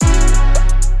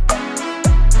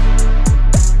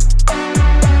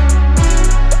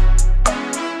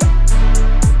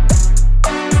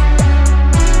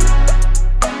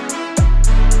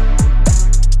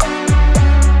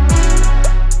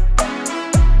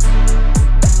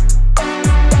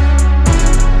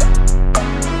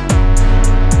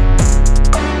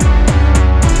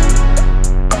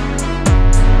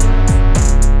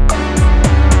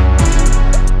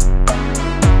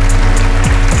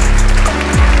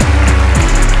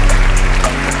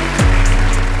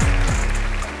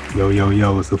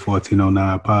Yo, it's the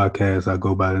 1409 podcast. I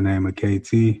go by the name of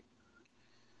KT.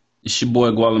 It's your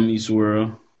boy Gualamise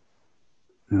World.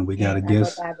 And we got a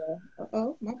guest. My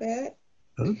bad.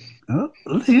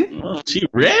 She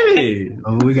ready.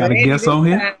 We got a guest on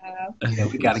here. Yeah,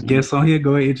 we got a guest on here.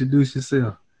 Go ahead, introduce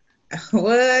yourself.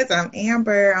 I'm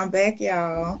Amber. I'm back,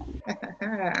 y'all.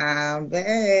 I'm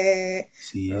back.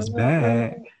 She is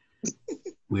back.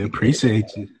 We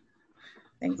appreciate you.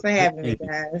 Thanks for having me,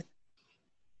 guys.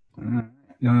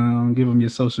 Give them your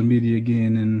social media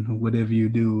again and whatever you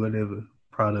do, whatever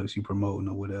products you promoting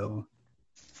or whatever.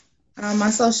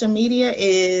 My social media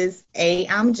is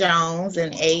I'm Jones,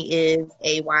 and A is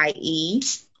AYE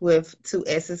with 2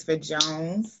 S's for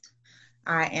Jones.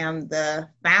 I am the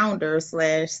founder /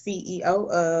 CEO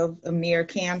of Amir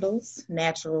Candles,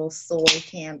 natural soy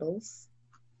candles.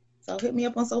 So hit me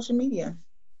up on social media.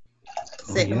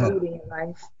 Set the mood in your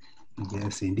life.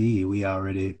 Yes, indeed. We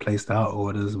already placed our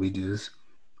orders. We just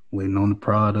waiting on the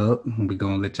product. We're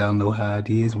going to let y'all know how it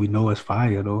is. We know it's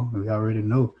fire, though. We already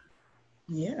know.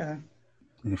 Yeah.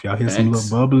 If y'all hear some little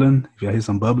bubbling,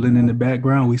 in the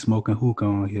background, we smoking hookah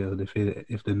on here.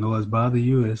 If the noise bother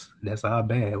you, that's our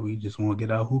bad. We just want to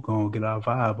get our hookah on, get our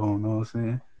vibe on, know what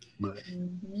I'm saying? But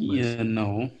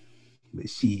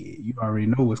shit, you already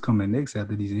know what's coming next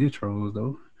after these intros,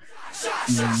 though.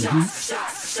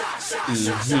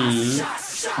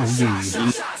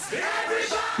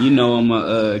 You know I'm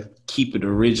gonna keep it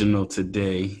original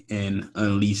today and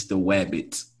unleash the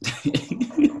wabbits.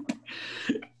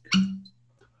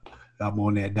 I'm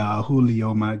on that Don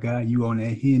Julio, my guy. You on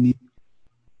that Henny,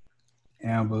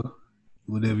 Amber,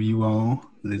 whatever you on.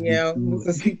 It's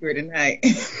a secret tonight.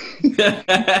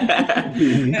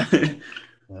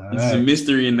 It's a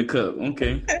mystery in the cup.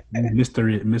 Okay.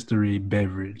 Mystery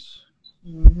beverage.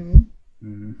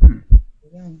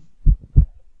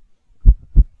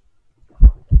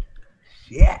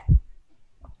 Yeah.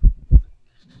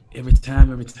 Every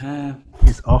time.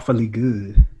 It's awfully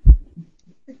good.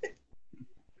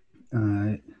 All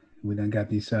right. We done got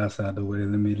these shots out the way.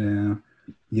 Let me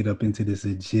get up into this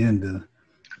agenda.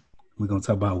 We're going to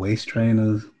talk about waist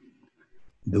trainers,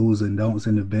 do's and don'ts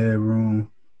in the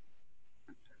bedroom,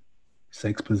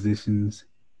 sex positions,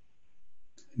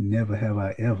 never have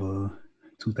I ever,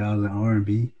 2000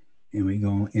 R&B, and we're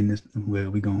going to end this, we're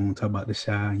going to talk about the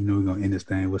shy. We're going to end this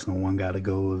thing with some one gotta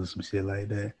go or some shit like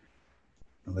that.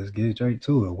 Let's get straight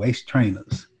to it. Waist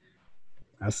trainers.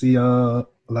 I see a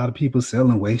lot of people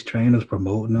selling waist trainers,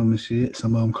 promoting them and shit.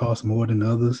 Some of them cost more than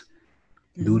others.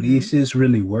 Do these shits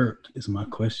really work? Is my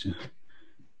question.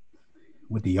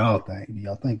 What do y'all think? Do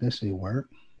y'all think that shit work?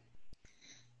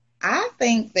 I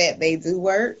think that they do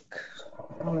work.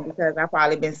 Only because I've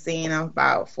probably been seeing them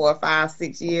about 4, 5,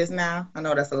 6 years now. I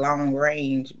know that's a long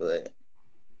range, but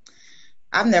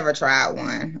I've never tried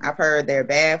one. I've heard they're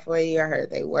bad for you. I heard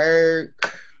they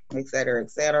work, et cetera,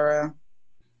 et cetera.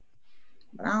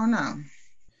 But I don't know.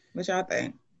 What y'all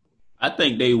think? I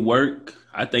think they work.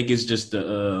 I think it's just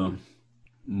a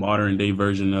modern day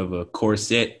version of a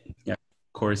corset. Yeah,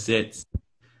 corsets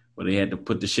where they had to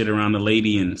put the shit around the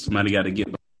lady and somebody got to get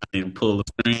behind and pull the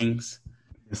strings.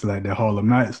 It's like that Harlem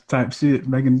Nights type shit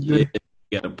back in the day. Yeah,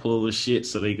 you got to pull the shit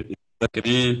so they could suck it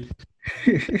in.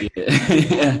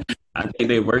 Yeah. I think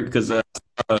they work because a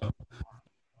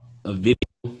video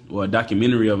or a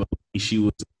documentary of she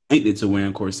was addicted to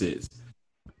wearing corsets.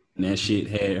 And that shit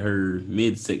had her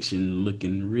midsection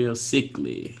looking real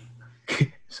sickly.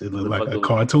 She looked like a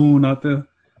cartoon out there.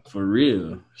 For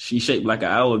real. She shaped like an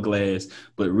hourglass,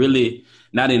 but really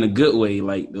not in a good way.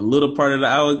 Like the little part of the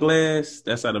hourglass,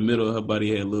 that's how the middle of her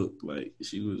body had looked. Like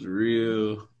she was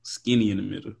real skinny in the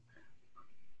middle.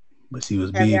 But she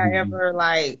was big. Have y'all ever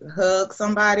hug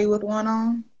somebody with one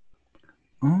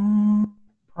on?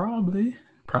 Probably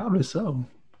so.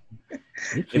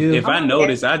 If I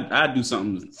notice, I do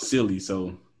something silly.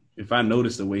 So if I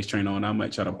notice the waist trainer on, I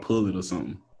might try to pull it or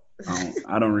something.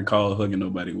 I don't recall hugging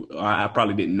nobody. I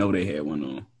probably didn't know they had one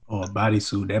on. Or a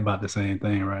bodysuit. They're about the same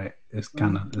thing, right? It's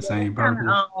kind of the same purpose.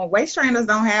 Waist trainers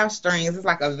don't have strings. It's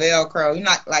like a Velcro. You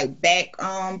know, like back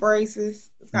braces.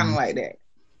 It's kind of like that.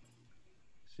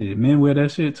 Shit, men wear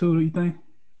that shit too, do you think?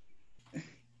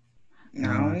 I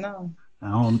don't know.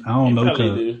 I don't know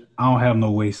because I don't have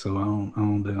no waist, so I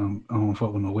don't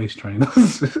fuck with no waist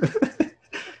trainers.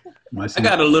 I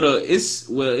got a little.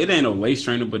 It ain't a waist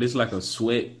trainer, but it's like a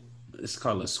sweat. It's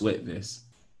called a sweat vest.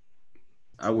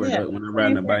 I wear that when I'm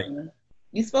riding a bike.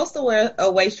 You're supposed to wear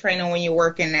a waist trainer when you're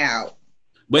working out.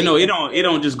 But no, it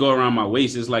don't just go around my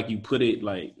waist. It's like you put it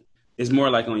like it's more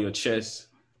like on your chest.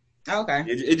 Okay.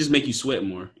 It just make you sweat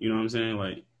more. You know what I'm saying?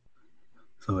 Like.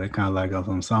 So it kind of like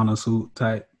some sauna suit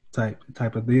type.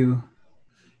 type of deal.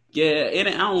 Yeah, it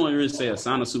ain't, I don't want to really say a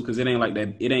sauna suit because it ain't like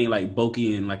that. It ain't like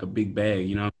bulky and like a big bag,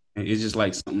 you know. It's just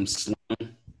like something slim.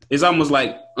 It's almost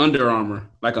like Under Armour,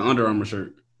 like an Under Armour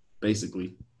shirt,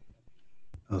 basically.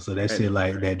 Oh, so that shit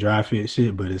like that dry fit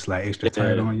shit, but it's like extra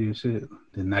tight on you and shit.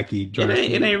 The Nike dry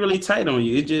fit. It ain't really tight on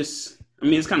you. It just, I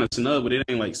mean, it's kind of snug, but it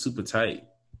ain't like super tight.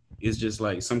 It's just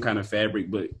like some kind of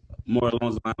fabric, but more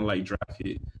along the line of like dry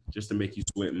fit, just to make you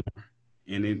sweat more.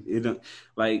 And it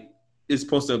like it's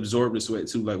supposed to absorb the sweat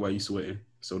too, like while you sweating,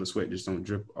 so the sweat just don't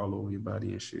drip all over your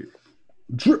body and shit.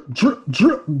 Drip, drip,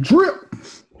 drip, drip.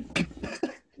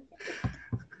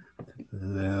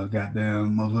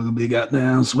 Goddamn motherfucker be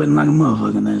goddamn sweating like a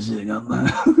motherfucker and that shit.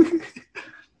 Goddamn.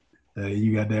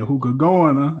 You got that hookah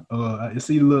going, huh? I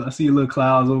see little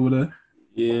clouds over there.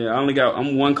 Yeah,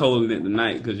 I'm one cold in it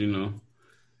tonight because you know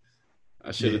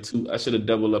I should have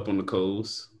doubled up on the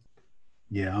colds.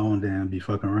 Yeah, I don't damn be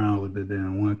fucking around with the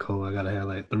damn one cold. I gotta have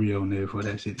like 3 on there for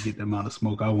that shit to get the amount of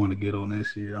smoke I want to get on that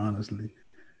shit, honestly.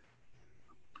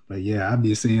 But yeah, I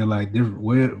be seeing like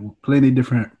plenty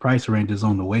different price ranges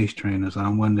on the waist trainers. So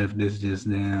I'm wondering if this just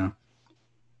damn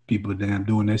people damn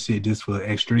doing that shit just for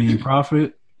extreme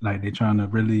profit, like they trying to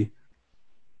really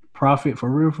profit for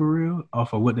real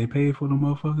off of what they paid for the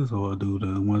motherfuckers, or do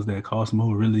the ones that cost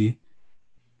more really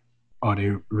are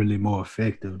they really more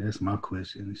effective? That's my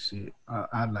question. Shit, I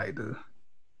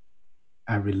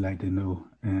really like to know.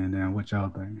 And what y'all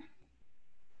think?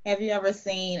 Have you ever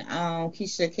seen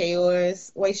Keisha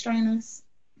Kaur's waist trainers?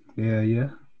 Yeah.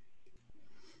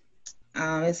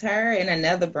 It's her and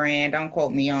another brand. Don't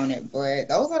quote me on it, but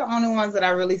those are the only ones that I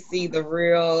really see the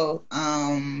real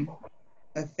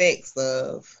effects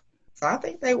of. So I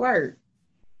think they work.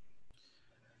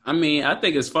 I mean, I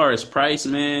think as far as price,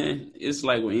 man, it's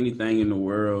like with anything in the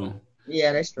world.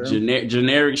 Yeah, that's true.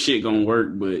 Generic shit gonna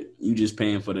work, but you just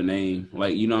paying for the name.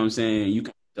 Like, you know what I'm saying? You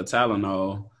can get the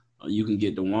Tylenol, or you can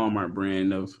get the Walmart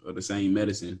brand of the same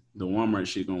medicine. The Walmart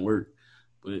shit gonna work,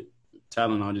 but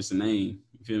Tylenol just a name.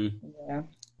 You feel me? Yeah.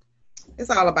 It's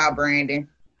all about branding.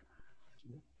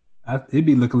 It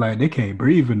be looking like they can't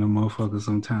breathe in the motherfucker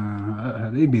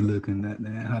sometimes. They be looking at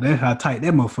that, how tight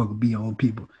that motherfucker be on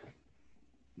people.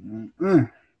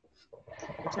 They're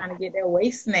trying to get their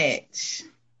waist snatch.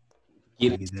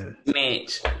 Get that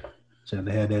snatch. Trying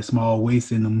to have that small waist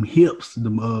and them hips,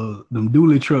 them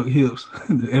dually truck hips,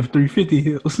 the F-350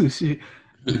 hips and shit.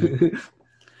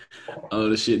 Oh,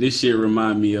 this shit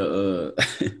remind me of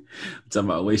talking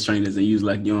about waist trainers and use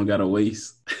like you don't got a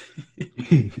waist.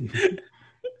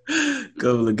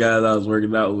 Couple of guys I was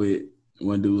working out with,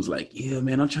 one dude was like, yeah,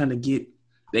 man, I'm trying to get,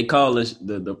 they call us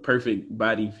the perfect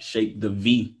body shape, the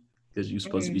V, because you're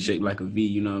supposed to be shaped like a V,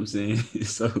 you know what I'm saying?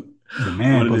 So the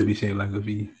man supposed to be shaped like a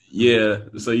V. Yeah.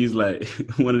 So he's like,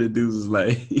 one of the dudes was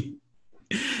like,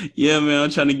 yeah, man, I'm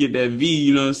trying to get that V,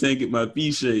 you know what I'm saying? Get my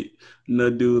V shape.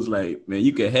 Another dude was like, man,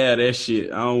 you can have that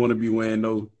shit. I don't want to be wearing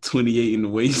no 28 in the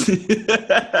waist. 28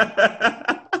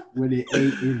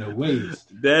 in the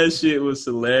waist. That shit was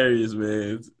hilarious,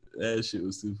 man. That shit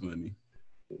was too funny.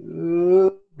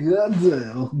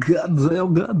 Goddamn.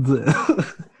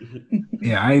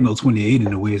 Yeah, I ain't no 28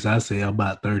 in the waist. I say I'm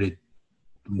about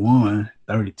 31,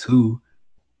 32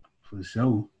 for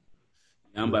sure.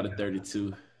 I'm about a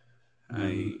 32.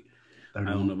 I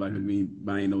don't know if I can be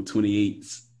buying no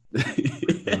 28s.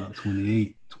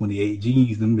 28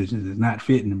 jeans, them bitches is not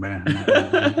fitting, man.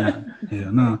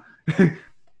 Hell no.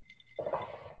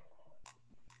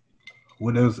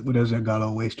 What else y'all got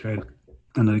on waist trainer?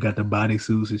 I know they got the body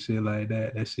suits and shit like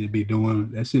that. That should be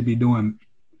doing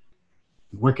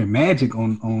working magic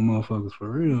on motherfuckers for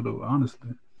real though, honestly.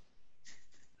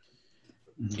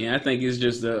 Yeah, I think it's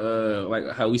just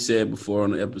like how we said before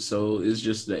on the episode, it's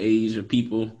just the age of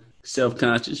people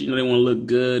self-conscious. You know, they want to look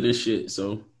good and shit.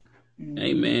 So,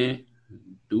 hey man,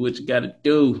 do what you gotta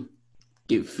do.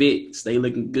 Get fit, stay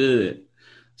looking good.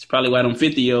 It's probably why them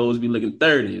 50-year-olds be looking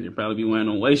 30. They probably be wearing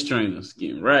on waist trainers,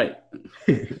 getting right.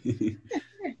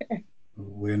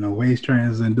 Wearing no waist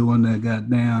trainers and doing that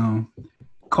goddamn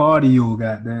cardio,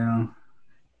 goddamn,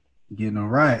 getting them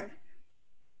right.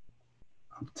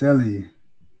 I'm telling you.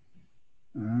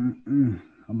 I'm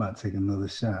about to take another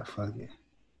shot. Fuck it.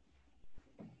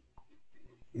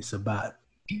 It's about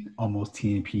almost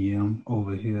 10 p.m.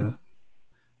 over here.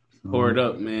 So, pour it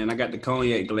up, man. I got the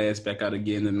cognac glass back out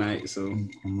again tonight, so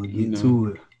I'm gonna get to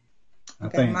it. I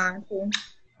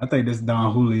think this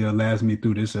Don Julio lasts me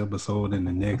through this episode and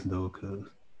the next though, cause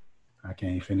I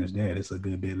can't finish that. It's a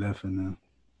good bit left in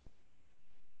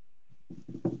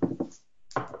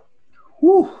there.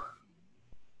 Whew.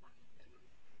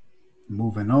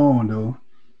 Moving on though.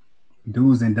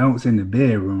 Do's and don'ts in the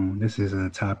bedroom. This is a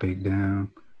topic down.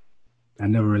 I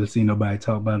never really seen nobody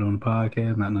talk about it on the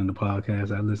podcast, not none of the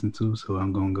podcasts I listen to, so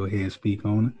I'm gonna go ahead and speak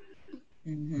on it.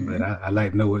 But I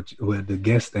like to know what the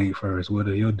guests think first. What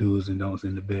are your do's and don'ts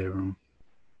in the bedroom?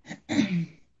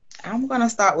 I'm gonna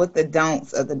start with the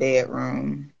don'ts of the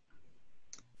bedroom.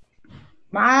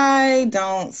 My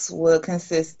don'ts would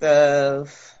consist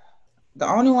of the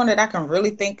only one that I can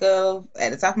really think of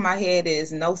at the top of my head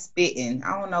is no spitting.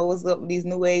 I don't know what's up with these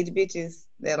new age bitches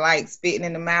that like spitting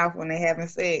in the mouth when they're having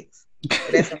sex. But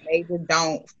that's a major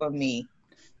don't for me.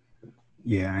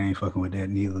 Yeah, I ain't fucking with that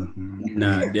neither.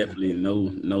 Nah, definitely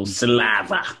no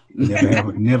saliva.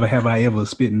 Never have I ever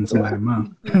spit in somebody's mouth.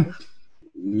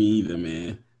 Me either,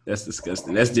 man. That's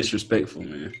disgusting. That's disrespectful,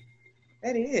 man.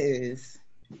 That is.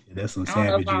 Yeah, that's some I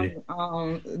don't know savagery. if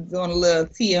I'm doing a little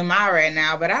TMI right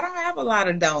now, but I don't have a lot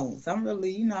of don'ts. I'm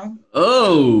really,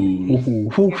 Oh,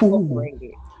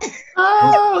 incorporated.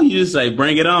 oh, you just say,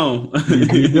 bring it on.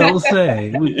 You don't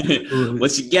say.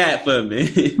 What you got for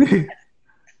me?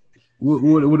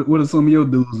 What are some of your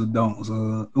do's or don'ts?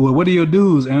 Well, what are your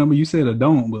do's, Amber? You said a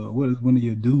don't, but what is one of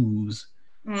your do's?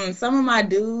 Some of my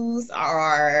do's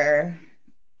are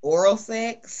oral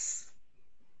sex,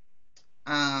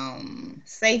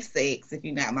 safe sex if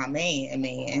you're not my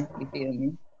man, you feel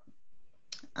me?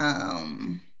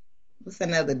 What's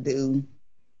another do?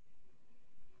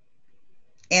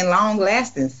 And long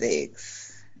lasting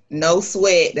sex. No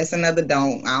sweat. That's another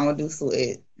don't. I don't do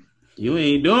sweat. You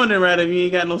ain't doing it right if you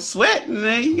ain't got no sweat,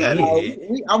 man. You got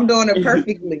it. I'm doing it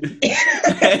perfectly.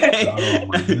 Oh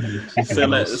my goodness.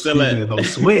 No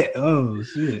sweat. Oh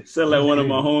shit. So like one of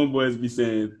my homeboys be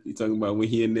saying, he talking about when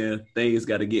he in there, things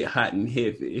got to get hot and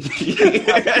heavy. That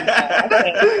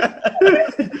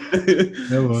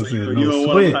was So, no you don't sweat.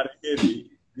 want them hot and heavy.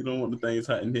 You don't want the things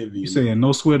hot and heavy. You saying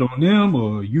no sweat on them,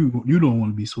 or you don't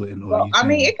want to be sweating? Or Well, I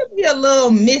mean, it could be a little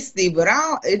misty, but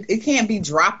it can't be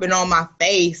dropping on my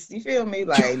face. You feel me?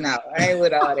 Like, no, I ain't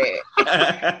with all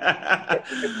that.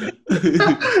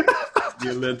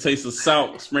 Get a little taste of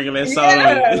salt. Sprinkle that salt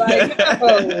on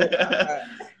it.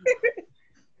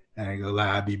 I ain't gonna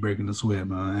lie, I be breaking the sweat,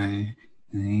 man.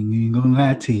 I ain't even gonna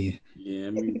lie to you. Yeah, I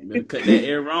mean, better cut that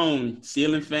air on.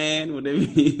 Ceiling fan, whatever.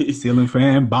 Ceiling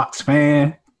fan, box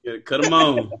fan. Yeah, cut them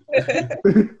on.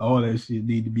 All that shit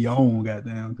need to be on,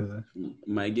 goddamn. Cause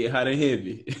Might get hot and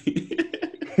heavy.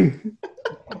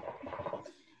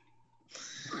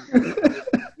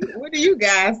 What do you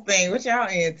guys think? What y'all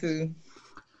into?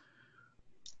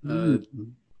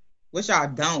 What y'all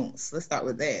don'ts? Let's start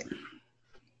with that.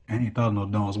 I ain't thought no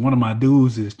don'ts. One of my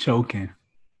dudes is choking.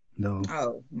 No.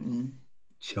 Oh.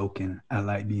 Choking. I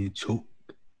like being choked.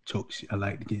 I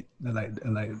like to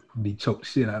be choked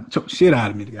shit out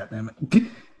of me, goddamn it.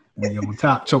 When you're on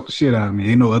top, choke the shit out of me.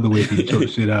 Ain't no other way to choke the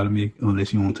shit out of me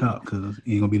unless you're on top, because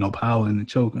ain't gonna be no power in the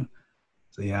choking.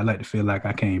 So yeah, I like to feel like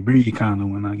I can't breathe kind of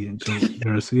when I get choked. You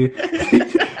ever see it?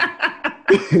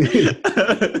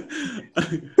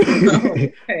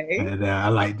 Okay. And I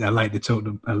like to choke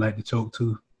them. I like to choke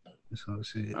too. So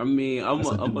shit. I mean, I'm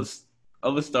gonna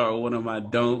start with one of my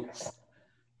don'ts,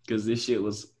 because this shit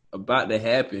was about to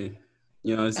happen.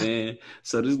 You know what I'm saying?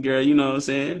 So this girl, you know what I'm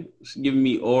saying? She's giving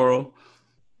me oral.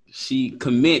 She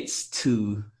commits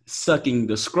to sucking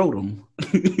the scrotum.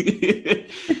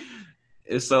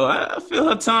 And so I feel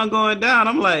her tongue going down.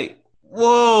 I'm like,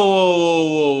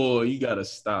 whoa, you gotta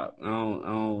stop. I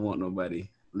don't want nobody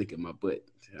licking my butt.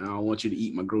 I don't want you to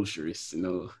eat my groceries, you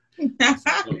know.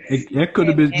 That could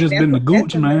have been the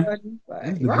gooch, man.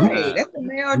 Right, that's the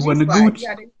male G wasn't the spot. gooch. You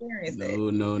gotta experience that.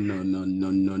 No.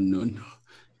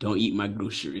 Don't eat my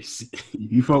groceries.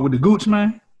 You fuck with the gooch,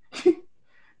 man?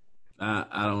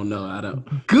 I don't know. I don't.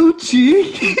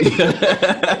 Gucci.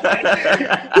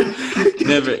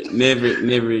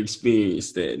 never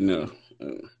experienced that. No.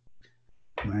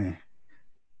 Man,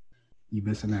 you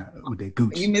missing out with that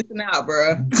Gucci. You missing out,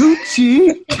 bro.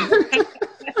 Gucci.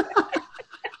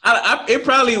 It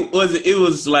probably was. It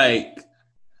was like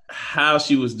how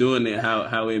she was doing it.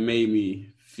 How it made me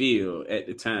feel at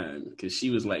the time, because she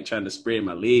was like trying to spread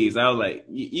my legs. I was like,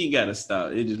 you gotta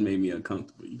stop. It just made me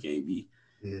uncomfortable. You can't be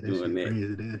doing that.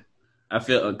 Crazy, I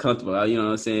felt uncomfortable. You know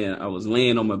what I'm saying? I was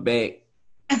laying on my back.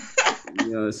 You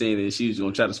know what I'm saying? And she was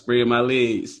gonna try to spread my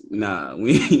legs. Nah,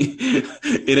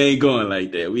 it ain't going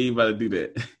like that. We ain't about to do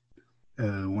that.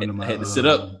 I had to sit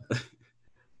up.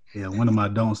 Yeah, one of my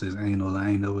don'ts is anal. I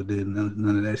ain't never did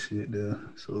none of that shit there.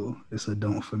 So it's a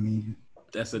don't for me.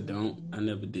 That's a don't. I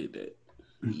never did that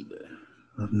either.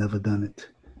 I've never done it.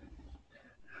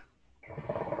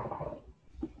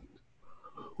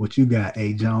 What you got,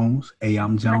 A. Jones?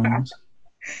 I'm Jones.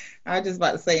 I was just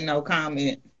about to say no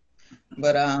comment.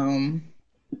 But I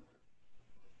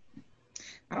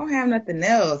don't have nothing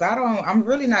else. I'm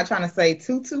really not trying to say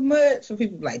too much for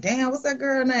people be like, damn, what's that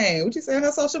girl name? What you say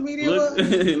her social media Look, was?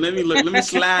 let me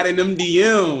slide in them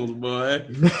DMs, boy.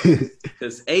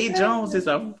 Because A. Jones is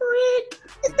a freak.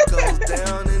 It goes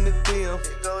down in the DM.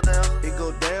 It go down. It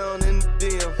go down in the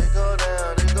DM. It go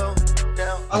down. It go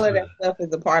down. All of that stuff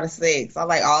is a part of sex. I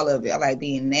like all of it. I like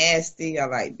being nasty. I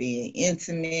like being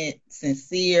intimate,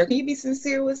 sincere. Can you be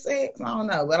sincere with sex? I don't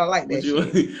know, but I like that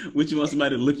shit. Would you want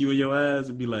somebody to look you in your eyes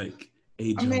and be like,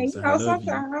 "Hey, Jones, I mean, I love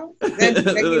sometimes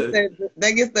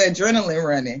that gets the adrenaline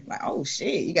running. Like, oh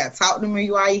shit, you got to talk to me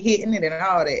while you hitting it and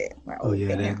all that. Like, Oh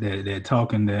yeah, damn. that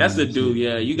talking there. That's the dude.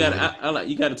 Yeah, you got to.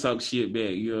 You got to talk shit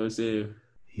back. You know what I'm saying?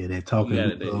 Yeah, that talking.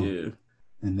 Yeah.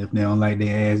 And if they don't like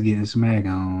their ass getting smacked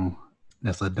on,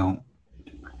 that's a don't.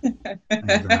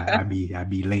 I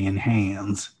be laying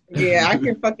hands. Yeah, I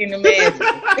can fucking imagine.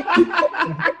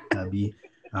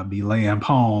 I be laying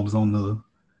palms on the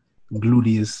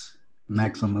gluteus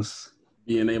maximus.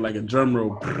 Yeah, and they like a drum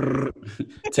roll.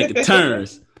 Taking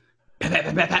turns. Like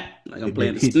I'm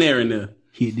playing the snare in there.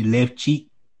 Hit the left cheek,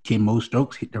 10 more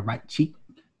strokes, hit the right cheek.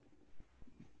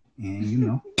 And you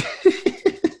know.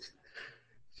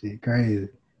 Shit crazy.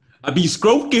 I be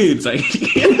stroking. It's like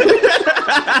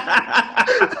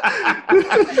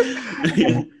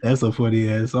That's a funny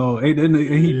ass song. Ain't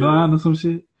he blind or some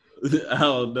shit? I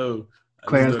don't know.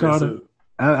 Clarence Carter.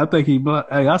 I think he blind.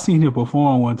 Hey, I seen him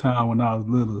perform one time when I was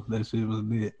little. That shit was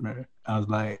lit, man. I was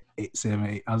like 8, 7,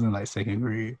 8. I was in like second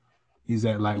grade. He's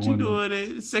at like what you doing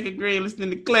in second grade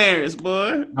listening to Clarence,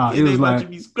 boy? Nah, it was like you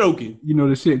be stroking. You know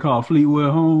the shit called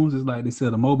Fleetwood Homes. It's like they sell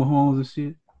the mobile homes and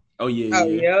shit. Oh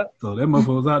yeah. So that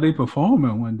motherfucker was out there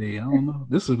performing one day. I don't know.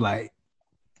 This was like,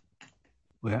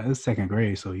 well, it's second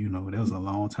grade, so you know that was a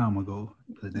long time ago.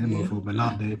 But that motherfucker been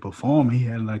out there performing. He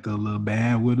had like a little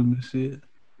band with him and shit.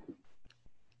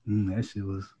 That shit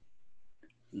was.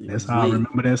 That's how I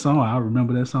remember that song. I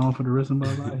remember that song for the rest of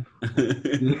my life.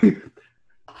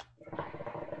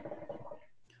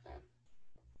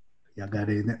 Y'all got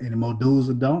any more do's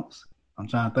or don'ts? I'm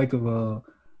trying to think of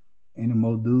any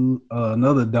more do.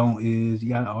 Another don't is you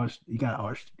got to arch. They got to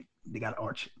arch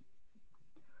it.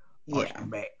 Arch your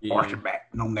back. Yeah. Arch your back.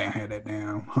 Don't down have that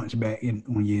down hunchback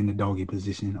when you're in the doggy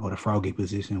position or the froggy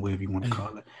position, whatever you want to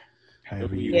call it.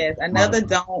 Yes, another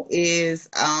don't is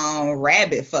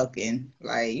rabbit fucking.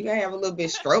 Like you gotta have a little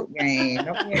bit stroke game.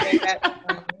 Don't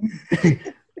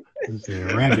It's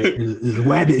rabbit. It's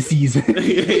wabbit season.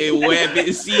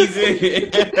 Wabbit season.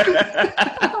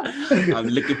 I'm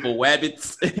looking for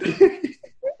wabbits.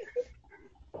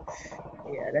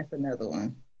 Yeah, that's another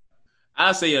one.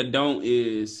 I say a don't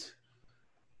is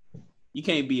you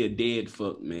can't be a dead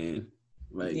fuck, man.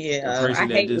 Like I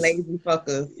hate lazy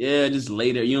fuckers. Yeah, just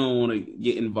later. You don't want to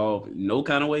get involved in no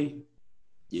kind of way.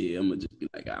 Yeah, I'm gonna just be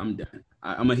like, I'm done.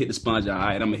 I'm gonna hit the sponge. All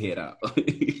right, I'm gonna head out.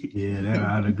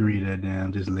 Yeah, I'd agree that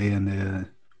damn just laying there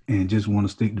and just want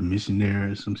to stick to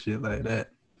missionary or some shit like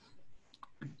that.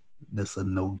 That's a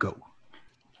no go.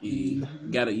 Yeah,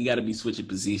 you gotta be switching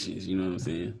positions. You know what I'm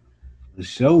saying?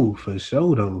 For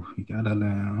sure though. You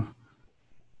gotta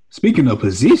Speaking of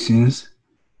positions,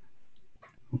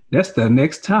 that's the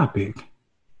next topic.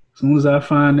 As soon as I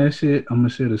find that shit, I'm gonna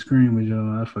share the screen with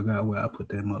y'all. I forgot where I put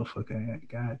that motherfucker at.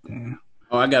 God damn.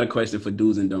 Oh, I got a question for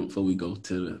do's and don'ts before we go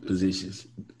to the positions.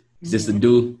 Is this a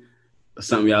do or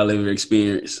something y'all ever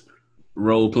experienced?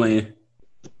 Role playing?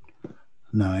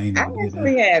 No, I ain't never did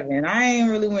that. I ain't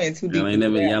really went too deep. Y'all ain't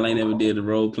never did the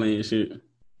role playing shit.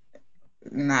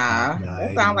 Nah,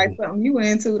 that sounds like something you went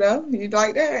into though. You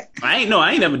like that? I ain't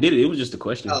never did it. It was just a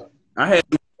question. Oh. I had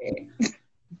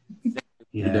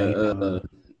the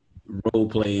role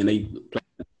play and they played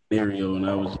the scenario and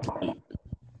I was like,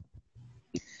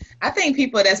 I think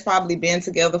people that's probably been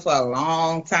together for a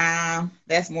long time,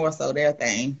 that's more so their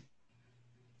thing.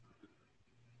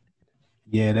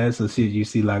 Yeah, that's the shit you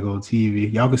see like on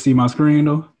TV. Y'all can see my screen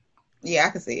though? Yeah, I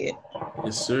can see it.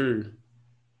 Yes, sir.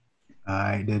 All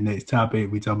right, the next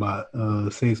topic we talk about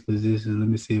sex positions. Let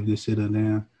me see if this shit'll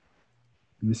down.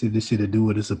 Let me see if this shit'll do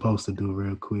what it's supposed to do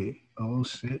real quick. Oh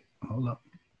shit. Hold up.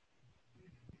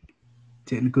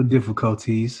 Technical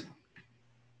difficulties.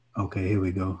 Okay, here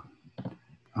we go.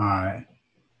 All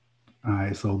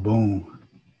right, so boom.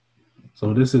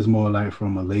 So this is more like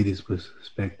from a lady's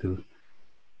perspective.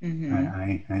 Mm-hmm.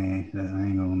 I ain't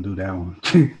gonna do that one.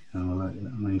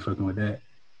 I ain't fucking with that.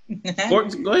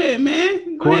 Go ahead,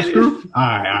 man. Corkscrew? All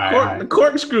right. The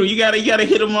corkscrew. You gotta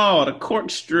hit them all. The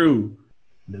corkscrew.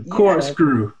 The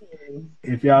corkscrew.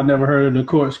 If y'all never heard of the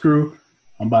corkscrew,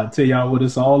 I'm about to tell y'all what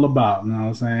it's all about. You know what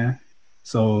I'm saying?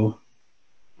 So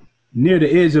Near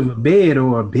the edge of a bed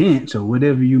or a bench or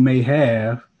whatever you may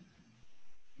have,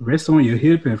 rest on your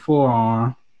hip and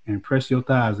forearm and press your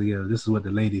thighs together. This is what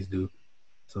the ladies do.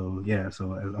 So yeah,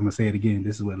 so I'm gonna say it again.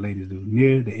 This is what ladies do.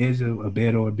 Near the edge of a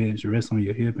bed or a bench, rest on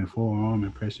your hip and forearm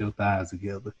and press your thighs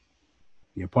together.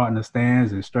 Your partner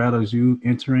stands and straddles you,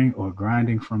 entering or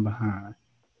grinding from behind.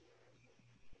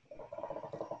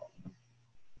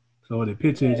 So the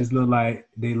picture just look like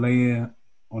they laying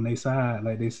on their side,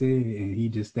 like they said, and he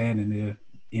just standing there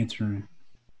entering,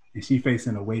 and she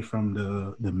facing away from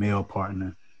the male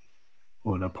partner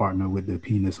or the partner with the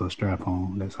penis or strap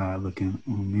on. That's how it looking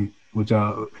on me. Which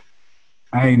y'all,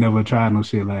 I ain't never tried no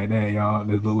shit like that, y'all.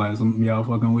 This look like something y'all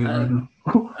fucking with right now.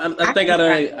 I think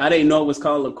I didn't know it was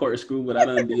called a corkscrew, but I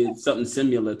done did something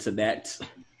similar to that.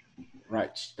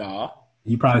 Right, star.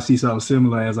 You probably see something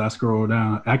similar as I scroll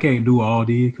down. I can't do all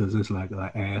these because it's like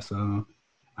ass. All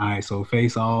right, so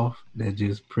face off. That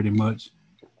just pretty much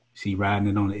she riding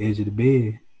it on the edge of the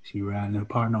bed. She riding her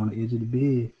partner on the edge of the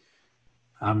bed.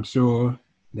 I'm sure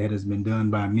that has been done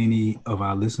by many of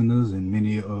our listeners and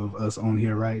many of us on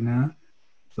here right now.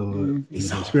 So the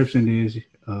description is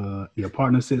your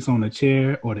partner sits on a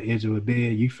chair or the edge of a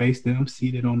bed. You face them,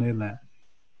 seated on their lap.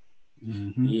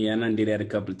 Mm-hmm. Yeah, and I did that a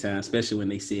couple of times, especially when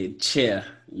they said chair,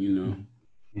 you know.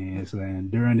 And so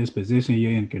during this position,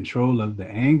 you're in control of the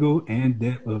angle and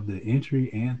depth of the entry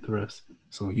and thrust.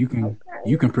 So you can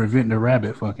prevent the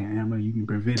rabbit fucking, Amber. You can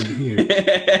prevent it here.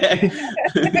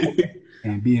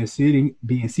 And being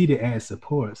seated adds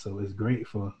support, so it's great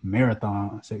for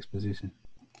marathon sex position.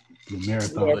 The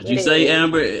marathon. What you say,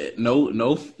 Amber?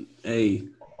 No. Hey.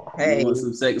 You want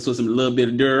some sex with some little bit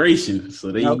of duration.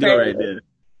 So there you go, right there.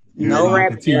 No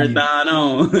rabbit. Marathon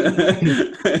on.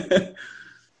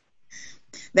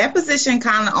 That position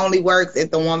kind of only works if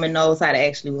the woman knows how to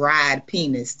actually ride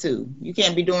penis too. You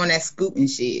can't be doing that scooting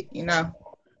shit, you know.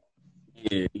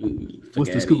 Yeah.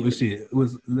 What's the scooting shit?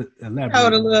 Was elaborate. Oh,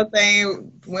 the little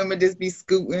thing women just be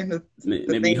scooting.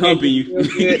 They be humping you.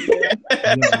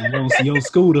 Your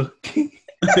scooter.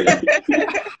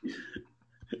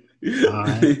 All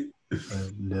right.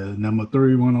 The number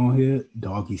 3 one on here,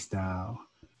 doggy style.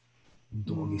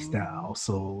 Doggy style.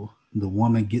 So the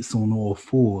woman gets on all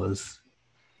fours,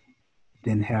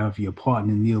 then have your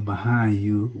partner kneel behind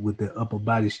you with the upper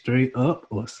body straight up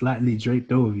or slightly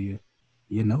draped over you.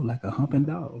 You know, like a humping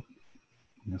dog.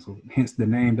 So hence the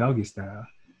name doggy style.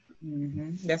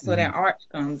 Mm-hmm. That's where that arch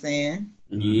comes in.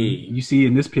 Yeah. You see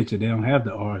in this picture, they don't have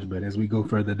the arch, but as we go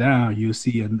further down, you'll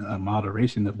see a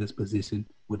moderation of this position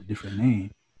with a different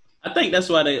name. I think that's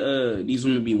why these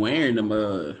women be wearing them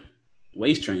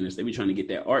waist trainers. They be trying to get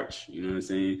that arch. You know what I'm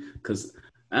saying? Because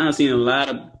I've seen a lot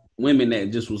of women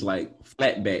that just was like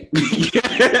flat back.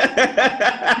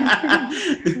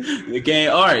 They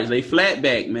can't arch. They flat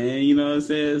back, man. You know what I'm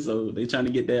saying? So they trying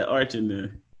to get that arch in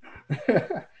there.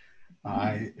 All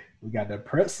right. We got the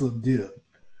pretzel dip.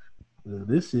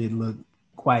 This shit look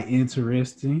quite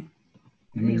interesting.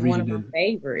 Let me read one of my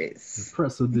favorites. The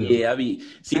pretzel dip. Yeah,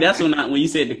 that's when you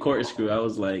said the corkscrew, I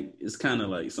was like, it's kind of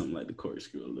like something like the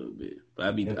corkscrew a little bit. But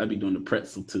I be doing the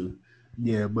pretzel too.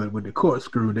 Yeah, but with the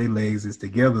corkscrew, their legs is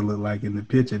together. Look like in the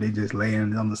picture, they just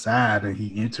laying on the side and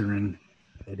he entering.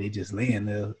 And they just laying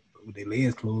there with their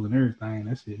legs closed and everything.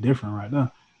 That shit different right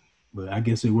now. But I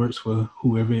guess it works for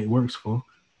whoever it works for.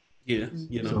 Yeah,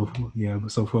 you know.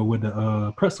 So for with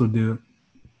the pretzel dip,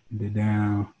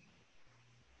 the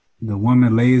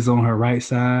woman lays on her right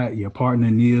side, your partner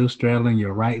kneels, straddling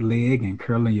your right leg and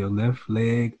curling your left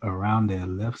leg around their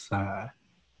left side.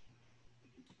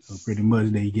 So pretty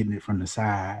much they getting it from the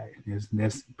side.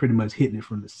 That's pretty much hitting it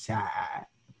from the side.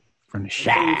 From the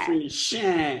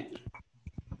side.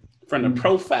 From the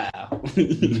profile.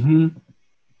 Mm-hmm.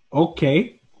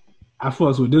 Okay. I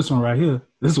fuss with this one right here.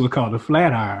 This is what's called the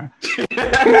flat iron. The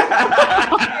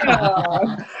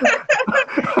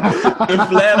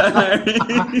flat iron.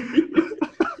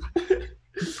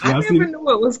 I never knew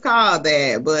it was called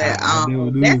that, but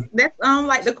that's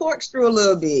like the corkscrew a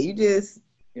little bit. You just,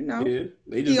 you know,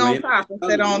 they just on top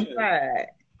instead on the side.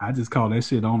 I just call that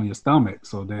shit on your stomach.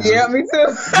 So that me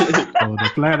too. So the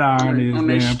flat iron is on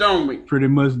their stomach. Pretty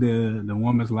much the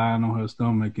woman's lying on her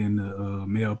stomach and the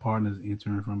male partner's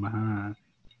entering from behind.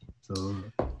 So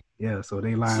yeah, so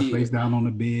they lying face down on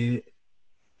the bed,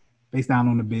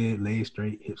 legs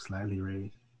straight, hips slightly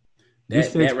raised.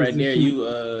 That right there,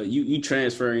 you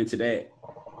transfer into that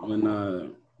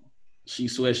when she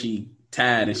swears she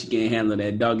tired and she can't handle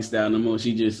that doggy style no more.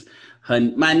 She just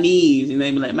my knees, and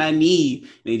they be like my knee.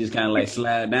 They just kind of like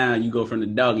slide down. You go from the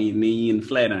doggy and then you in the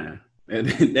flat iron.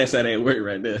 That's how that work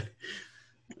right there.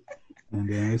 And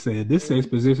then it said this sex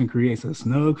position creates a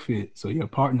snug fit, so your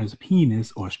partner's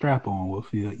penis or strap-on will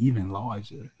feel even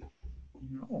larger.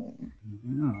 No.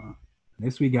 Yeah.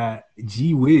 Next we got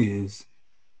G Wiz.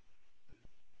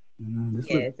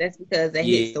 Yes, that's because it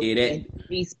hits the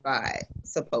G spot,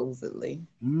 supposedly.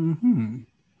 Mm-hmm.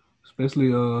 Especially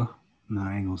no,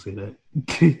 I ain't gonna say that.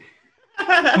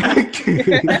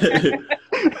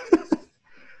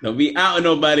 Don't be outing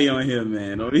nobody on here,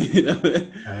 man.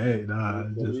 Hey, nah,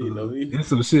 it's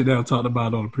some shit that I talked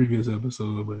about on the previous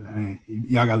episode, but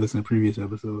y'all gotta listen to the previous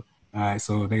episode. All right,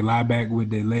 so they lie back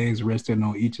with their legs resting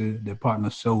on each of their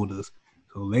partner's shoulders.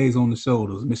 So legs on the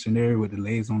shoulders, missionary with the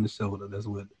legs on the shoulder.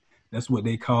 That's what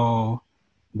they call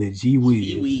the G Wiz.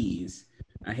 G Wiz.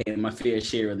 I had my fair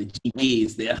share of the G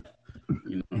Wiz there.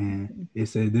 You know? And it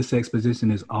said this sex position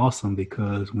is awesome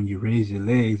because when you raise your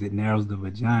legs, it narrows the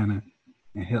vagina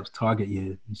and helps target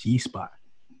your G spot.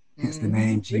 Hence the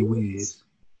name G Wiz.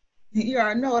 You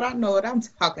already know what I'm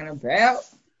talking about.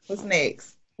 What's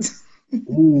next?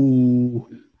 Ooh,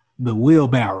 the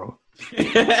wheelbarrow.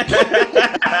 You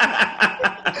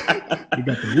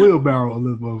got the wheelbarrow on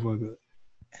this motherfucker.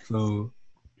 So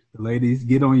the ladies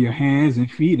get on your hands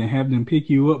and feet and have them pick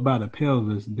you up by the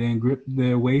pelvis, then grip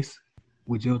their waist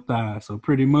with your thighs. So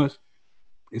pretty much,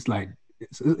 it's like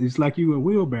you a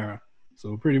wheelbarrow.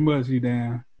 So pretty much you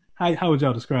down. How would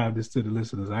y'all describe this to the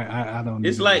listeners? I don't know.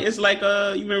 It's like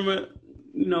you remember,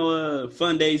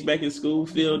 fun days back in school,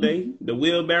 field day, the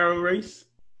wheelbarrow race.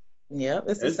 Yep,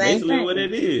 it's That's the same basically thing. what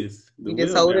it is. You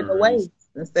just hold it the waist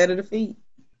instead of the feet.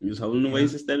 You just holding the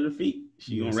waist instead of the feet.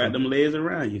 She gonna wrap them legs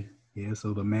around you. Yeah,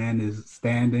 so the man is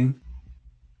standing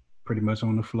pretty much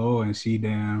on the floor and she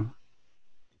down.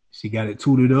 She got it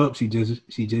tooted up. He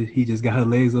just got her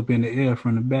legs up in the air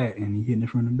from the back and he hitting it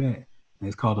from the back. And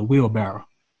it's called a wheelbarrow.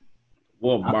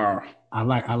 Wheelbarrow. I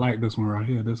like this one right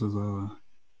here. This is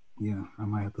I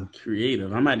might have to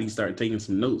creative. I might need to start taking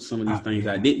some notes. Some of these things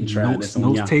I didn't try.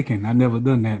 Notes taken. I never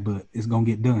done that, but it's gonna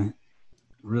get done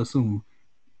real soon.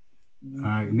 All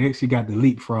right, next you got the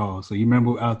leapfrog. So you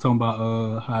remember I was talking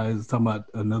about how I was talking about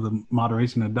another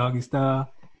moderation of doggy style?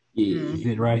 Yeah. This is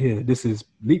it right here. This is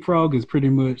leapfrog is pretty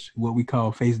much what we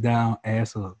call face down,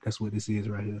 ass up. That's what this is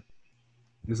right here.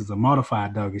 This is a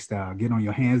modified doggy style. Get on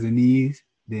your hands and knees,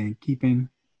 then keeping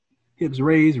hips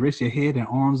raised, rest your head and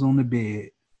arms on the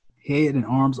bed. Head and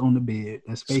arms on the bed.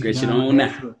 That's face Stretch down, it on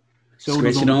now.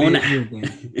 Shoulders Stretch on it on now.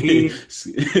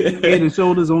 Head and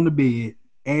shoulders on the bed.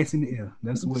 Ass in the air.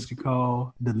 That's what you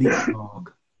call the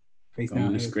leapfrog. Face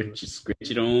down. Stretch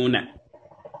it on now.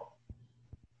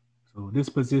 So this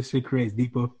position creates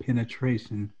deeper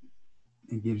penetration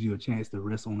and gives you a chance to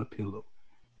rest on a pillow.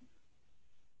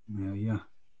 Yeah.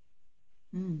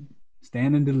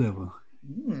 Stand and deliver.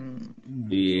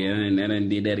 Yeah, and I done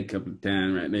did that a couple of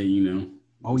times right there,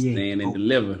 Oh yeah. Stand and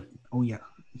deliver. Oh yeah.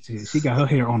 She got her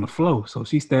hair on the floor, so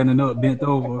she's standing up, bent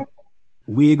over,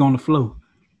 wig on the floor.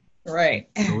 Right.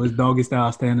 So it's doggy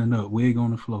style standing up, wig on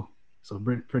the floor. So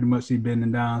pretty much she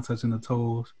bending down, touching her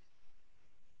toes.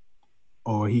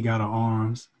 Or he got her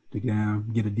arms to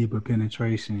get a deeper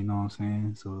penetration, you know what I'm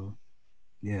saying? So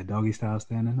yeah, doggy style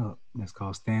standing up. That's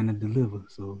called stand and deliver.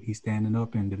 So he's standing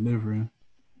up and delivering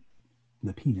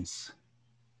the penis.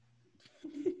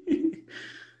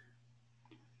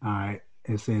 All right.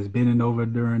 It says bending over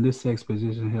during this sex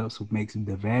position makes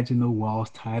the vaginal walls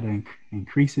tighter and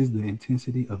increases the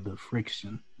intensity of the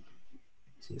friction.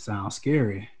 It sounds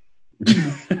scary.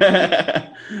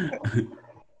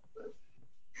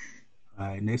 All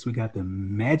right, next we got the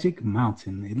Magic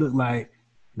Mountain. It looked like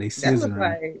they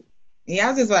scissoring. I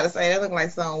was just about to say that looked like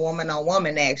some woman on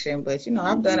woman action, but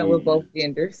I've done it with both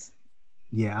genders.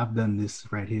 Yeah, I've done this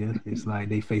right here. It's like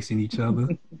they facing each other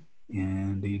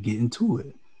and they get into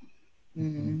it.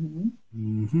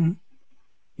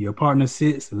 Your partner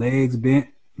sits, legs bent,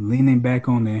 leaning back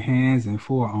on their hands and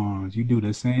forearms. You do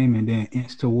the same and then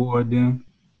inch toward them.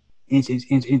 Inch. Inch.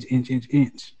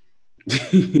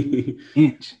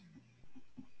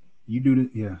 You do the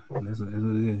that's what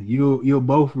it is. You'll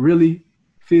both really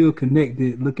feel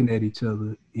connected looking at each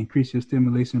other. Increase your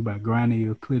stimulation by grinding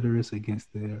your clitoris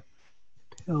against their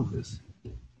pelvis.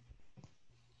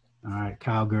 All right,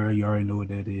 cowgirl, you already know what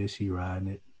that is. She riding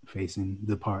it, facing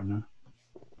the partner.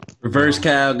 Reverse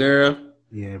cowgirl.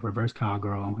 Yeah, reverse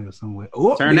cowgirl on here somewhere.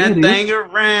 Oh, turn that thing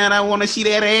around. I want to see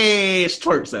that ass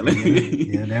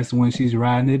twerk. Yeah, that's when she's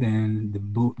riding it, and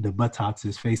the buttocks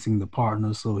is facing the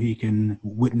partner, so he can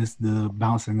witness the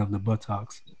bouncing of the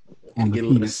buttocks on the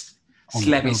penis.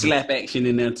 Slap action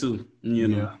in there too.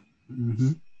 Yeah.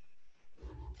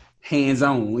 Hands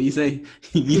on. What you say?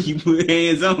 You put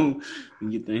hands on.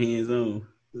 You get the hands on.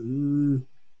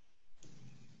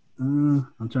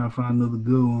 I'm trying to find another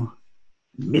good one.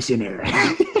 Missionary.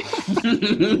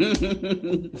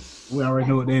 We already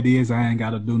know what that is. I ain't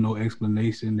got to do no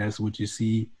explanation. That's what you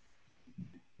see.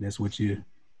 That's what you.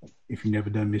 If you never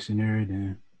done missionary,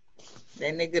 then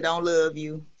That nigga don't love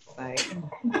you. Like,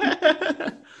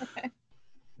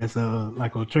 that's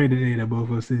like on trade today that both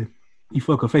of us said. You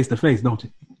fuck her face to face, don't you?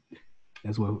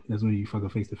 That's when you fuck her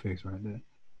face to face right there.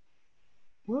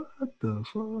 What the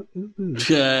fuck is this?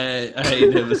 God, I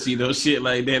ain't never seen no shit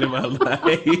like that in my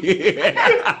life.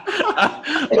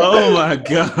 Oh my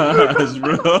gosh,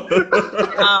 bro.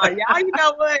 y'all, you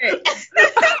know what?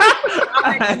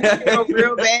 I feel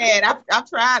real bad. I've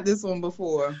tried this one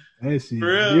before. That shit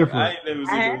Bro, different. I ain't never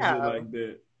seen no shit like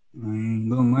that.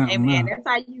 Hey man,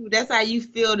 that's how you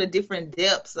feel the different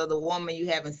depths of the woman you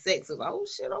having sex with. Oh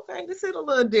shit, okay, this is a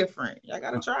little different. Y'all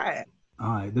gotta try it.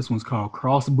 All right, this one's called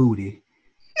cross booty.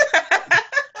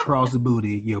 Cross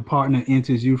booty. Your partner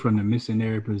enters you from the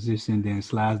missionary position, then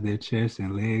slides their chest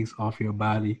and legs off your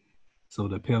body, so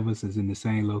the pelvis is in the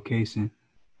same location,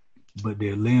 but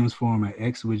their limbs form an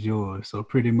X with yours. So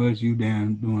pretty much you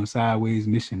down doing sideways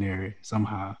missionary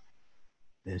somehow.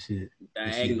 That shit.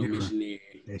 Diagonal missionary.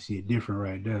 That shit different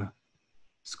right there.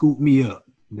 Scoop me up.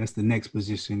 That's the next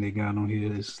position they got on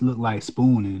here. It's look like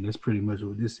spooning. That's pretty much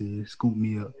what this is. Scoop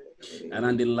me up. I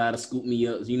done did a lot of scoop me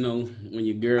ups. You know, when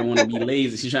your girl want to be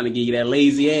lazy, she's trying to give you that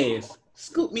lazy ass.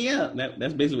 Scoop me up.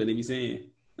 That's basically what they be saying.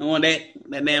 I want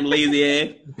that damn lazy ass.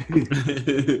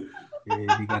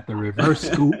 Yeah, you got the reverse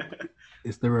scoop.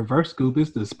 It's the reverse scoop. It's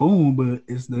the spoon, but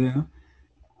it's a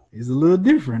little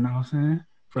different. You know what I'm saying?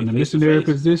 From the missionary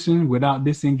position, without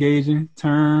disengaging,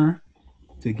 turn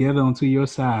together onto your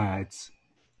sides.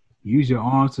 Use your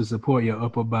arms to support your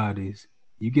upper bodies.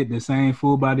 You get the same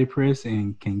full body press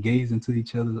and can gaze into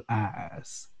each other's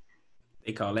eyes.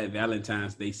 They call that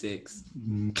Valentine's Day sex.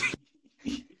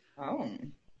 Oh.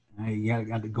 You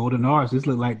got the golden arch. This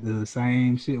look like the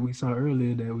same shit we saw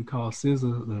earlier that we call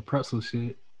scissor, the pretzel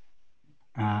shit.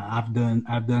 I've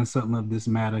done something of this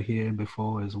matter here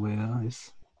before as well.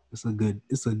 It's a good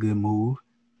move.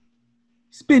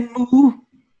 Spin move.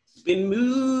 Spin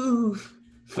move.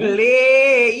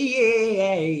 Filet.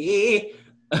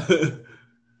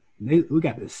 We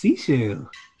got the seashell.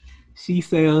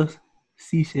 Seashells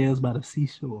by the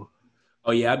seashore.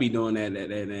 Oh yeah, I be doing that,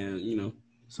 you know.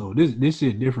 So this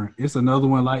shit different. It's another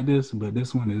one like this, but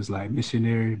this one is like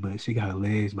missionary, but she got her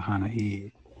legs behind her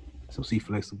head, so she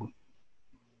flexible.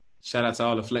 Shout out to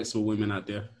all the flexible women out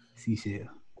there. Seashell.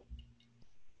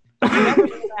 I never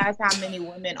realized how many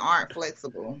women aren't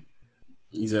flexible.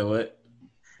 You said what?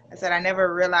 I said I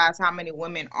never realized how many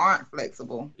women aren't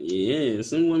flexible. Yeah,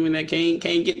 some women that can't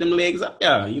get them legs up.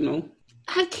 Yeah, you know.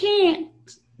 I can't.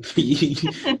 you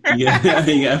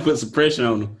gotta put some pressure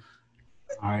on them.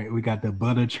 All right, we got the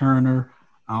butter churner.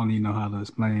 I don't even know how to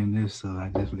explain this, so I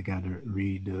definitely got to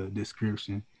read the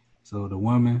description. So the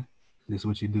woman, this is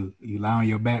what you do. You lie on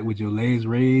your back with your legs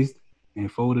raised and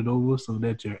folded over so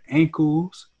that your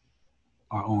ankles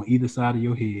are on either side of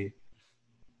your head.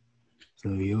 So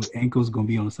your ankles gonna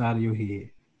be on the side of your head.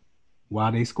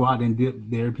 While they squat and dip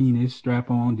their penis,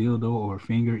 strap on, dildo, or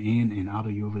finger in and out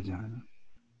of your vagina.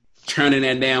 Churning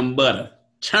that damn butter.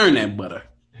 Churn that butter.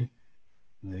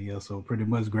 Yeah, so pretty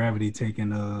much gravity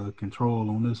taking control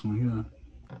on this one here.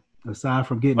 Aside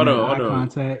from getting eye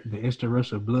contact, the extra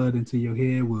rush of blood into your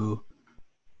head will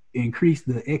increase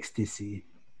the ecstasy.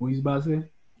 What you about to say?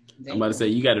 I'm about to say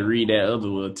you got to read that other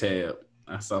little tab.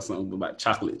 I saw something about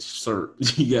chocolate syrup.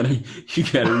 You gotta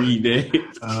read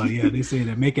that. Yeah, they say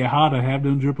that make it harder. Have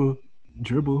them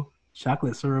dribble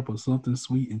chocolate syrup or something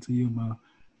sweet into your mouth.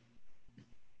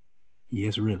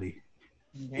 Yes, really.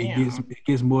 It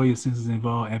gets more your senses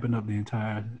involved, amping up the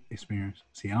entire experience.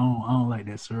 See, I don't like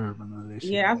that syrup and all that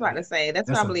shit. Yeah, I was about to say that's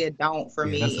probably a don't for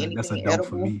me. That's a don't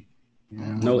for me.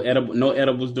 Yeah. No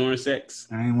edibles during sex.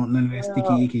 I ain't want none of that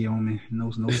sticky icky on me.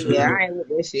 No syrup. Yeah, I ain't with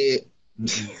that shit.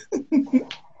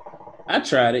 I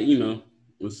tried it, you know,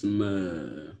 with some.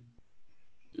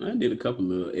 I did a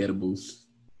couple of edibles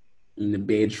in the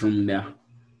bedroom now.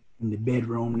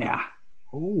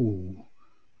 Oh,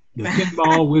 the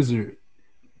pinball wizard.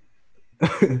 So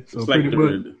it's like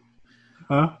much,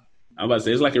 huh? I'm about to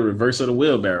say it's like a reverse of the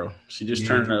wheelbarrow. She just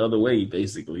turned the other way,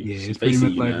 basically. Yeah, she's it's pretty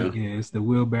much like now. It's the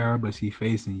wheelbarrow, but she's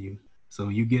facing you. So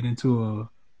you get into a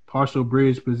partial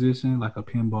bridge position, like a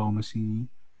pinball machine,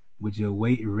 with your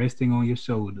weight resting on your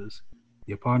shoulders.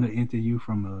 Your partner enters you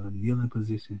from a kneeling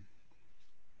position.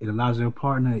 It allows your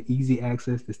partner easy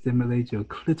access to stimulate your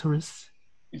clitoris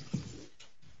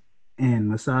and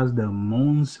massage the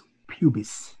mons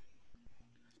pubis.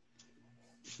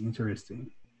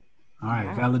 Interesting. All right,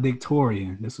 Wow.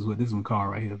 valedictorian. This is what this one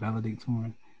called right here,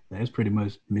 valedictorian. That's pretty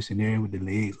much missionary with the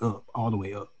legs up, all the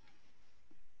way up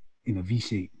in a V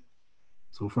shape.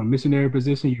 So from missionary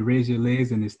position, you raise your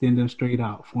legs and extend them straight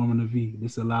out, forming a V.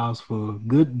 This allows for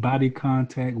good body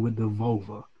contact with the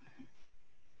vulva.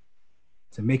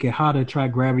 To make it harder, try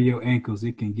grabbing your ankles.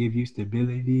 It can give you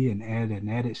stability and add an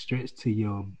added stretch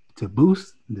to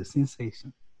boost the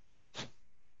sensation.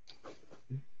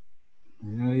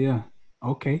 Yeah.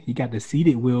 Okay, you got the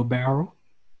seated wheelbarrow.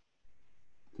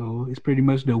 So it's pretty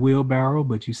much the wheelbarrow,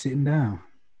 but you're sitting down.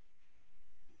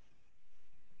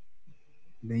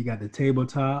 Then you got the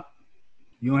tabletop.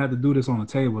 You don't have to do this on a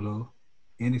table though.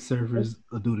 Any surface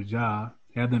will do the job.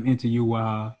 Have them enter you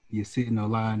while you're sitting or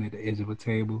lying at the edge of a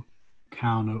table,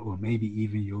 counter, or maybe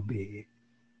even your bed.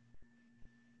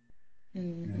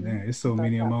 And then it's so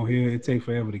many of them on here. It takes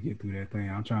forever to get through that thing.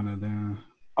 I'm trying to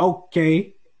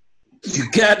okay.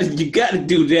 You gotta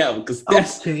do that because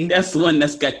that's the one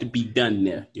that's got to be done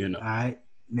there, you know. All right.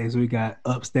 Next we got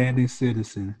upstanding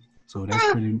citizen. So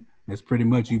that's pretty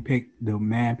much the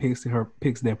man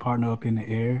picks their partner up in the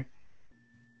air,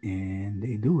 and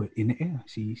they do it in the air.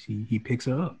 He picks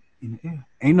her up in the air.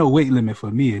 Ain't no weight limit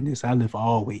for me in this. I lift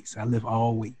all weights.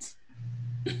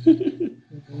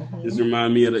 This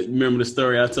remind me of remember the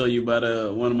story I told you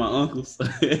about one of my uncles.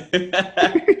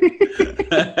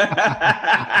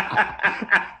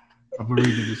 I'm gonna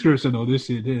read the description of this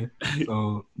shit there.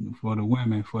 So for the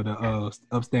women, for the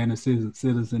upstanding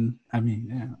citizen,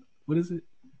 what is it?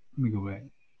 Let me go back.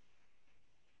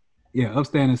 Yeah,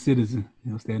 upstanding citizen.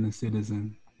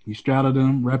 You straddle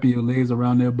them, wrapping your legs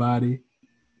around their body.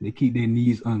 They keep their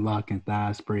knees unlocked and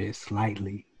thighs spread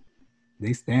slightly.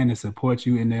 They stand and support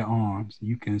you in their arms.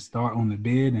 You can start on the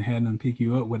bed and have them pick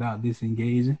you up without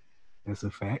disengaging. That's a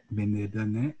fact. Been there,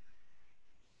 done that.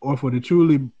 Or for the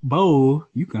truly bold,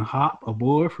 you can hop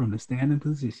aboard from the standing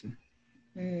position.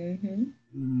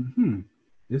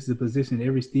 This is a position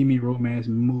every steamy romance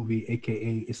movie,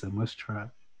 aka it's a must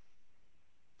try.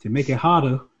 To make it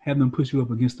harder, have them push you up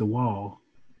against the wall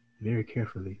very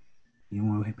carefully. You don't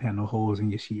want to have no holes in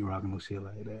your sheetrock and no shit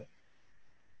like that.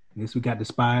 Next, we got the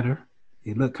spider.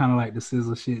 It looked kind of like the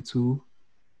scissor shit too,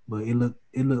 but it looked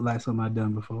like something I've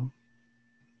done before.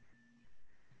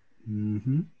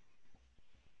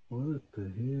 What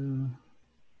the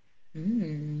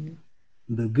hell?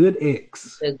 The good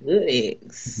X.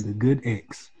 The good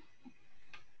X.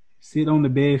 Sit on the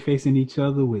bed facing each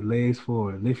other with legs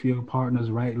forward. Lift your partner's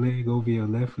right leg over your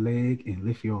left leg and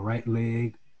lift your right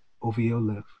leg over your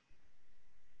left.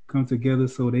 Come together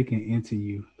so they can enter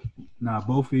you. Now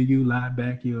both of you lie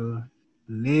back, your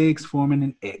legs forming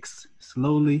an X.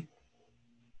 Slow,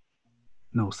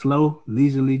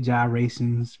 leisurely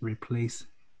gyrations replace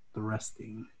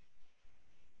thrusting.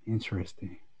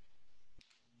 Interesting.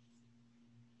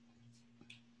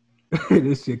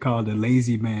 This shit called the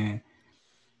lazy man.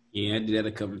 Yeah, I did that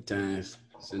a couple of times.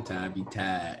 Sometimes I be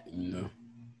tired, you know.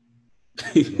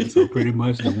 Yeah, so pretty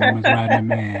much the woman's riding a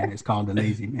man. It's called the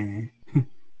lazy man.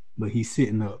 But he's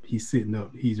sitting up.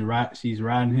 She's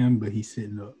riding him, but he's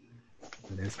sitting up.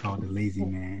 So that's called the lazy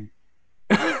man.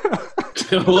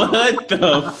 What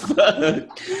the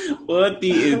fuck? What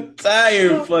the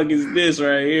entire fuck is this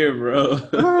right here, bro?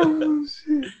 Oh,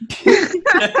 shit.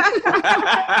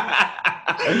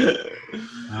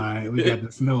 All right, we got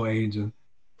the snow angel.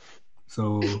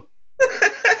 So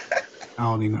I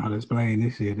don't even know how to explain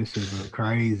this shit. This shit look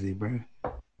crazy, bro.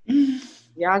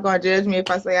 Y'all gonna judge me if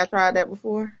I say I tried that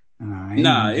before?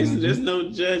 There's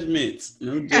no judgments.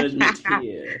 No judgments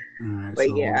here. Right,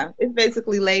 but yeah, it's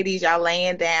basically ladies, y'all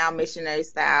laying down missionary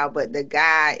style, but the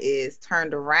guy is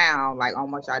turned around like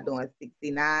almost y'all doing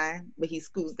 69, but he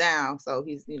scoots down, so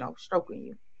he's, stroking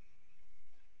you.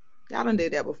 Y'all done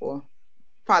did that before.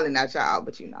 Probably not y'all,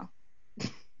 but you know.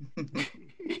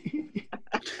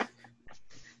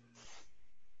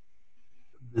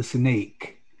 The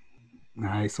snake. All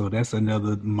right, so that's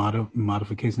another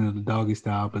modification of the doggy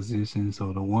style position.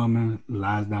 So the woman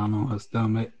lies down on her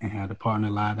stomach and have the partner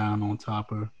lie down on top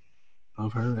of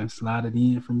her and slide it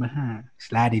in from behind.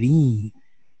 Slide it in.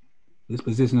 This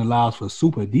position allows for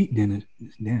super deep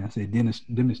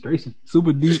demonstration.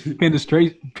 Super deep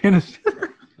penetration.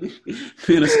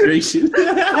 Penetration.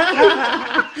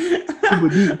 Super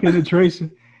deep penetration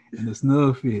and the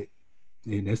snug fit.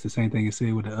 Yeah, that's the same thing it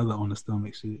said with the other on the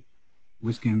stomach shit,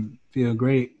 which can feel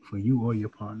great for you or your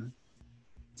partner.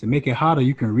 To make it hotter,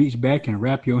 you can reach back and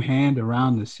wrap your hand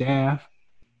around the shaft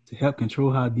to help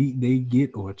control how deep they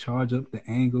get or charge up the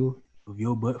angle of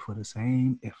your butt for the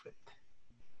same effort.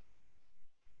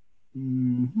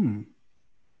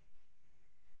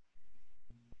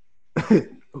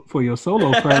 For your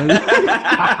solo pleasure.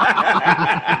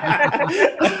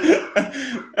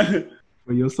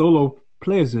 For your solo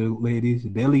pleasure, ladies,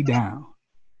 belly down.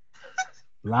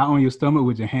 Lie on your stomach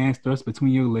with your hands thrust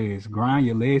between your legs. Grind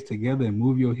your legs together and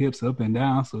move your hips up and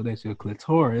down so that your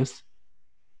clitoris,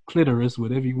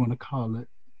 whatever you want to call it,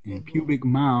 and pubic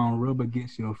mound rub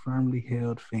against your firmly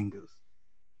held fingers.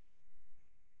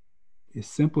 It's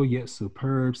simple yet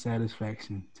superb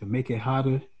satisfaction. To make it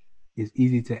hotter, it's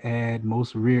easy to add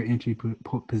most rear entry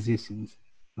positions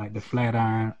like the flat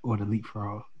iron or the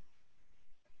leapfrog.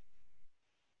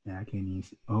 Yeah, I can't even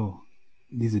see. Oh,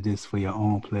 these are just for your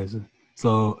own pleasure.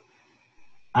 So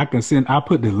I'll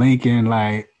put the link in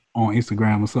like on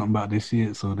Instagram or something about this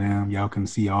shit so damn y'all can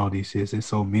see all these shits. There's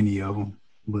so many of them,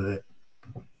 but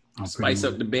spice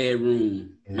up the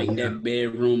bedroom. Make that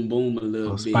bedroom boom a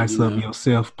little bit. Spice up your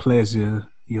self pleasure,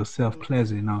 you know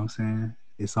what I'm saying?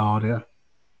 It's all there.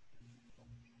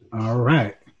 All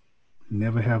right.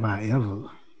 Never have I ever.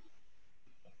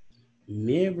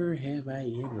 Never have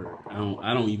I ever.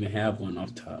 I don't even have one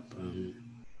off top.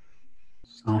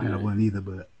 I don't have one either,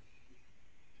 but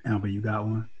Amber, you got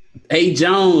one? Hey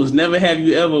Jones, never have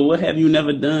you ever. What have you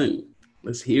never done?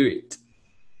 Let's hear it.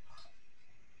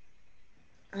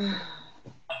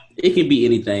 It can be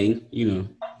anything, you know.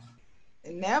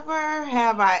 Never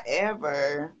have I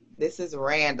ever. This is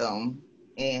random,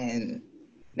 and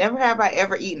never have I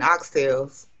ever eaten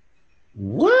oxtails.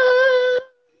 What?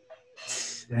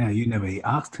 Damn, you never ate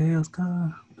oxtails,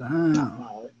 cuz? Damn.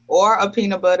 Or a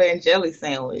peanut butter and jelly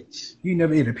sandwich. You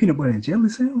never ate a peanut butter and jelly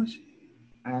sandwich?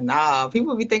 Nah,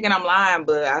 people be thinking I'm lying,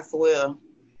 but I swear.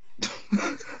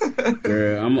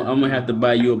 Girl, I'm gonna have to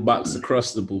buy you a box of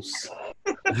Crustables.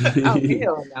 Oh,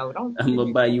 hell no. I'm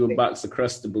gonna buy you a box of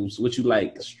Crustables. What you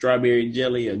like, strawberry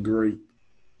jelly or grape?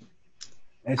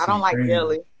 I don't like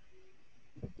jelly.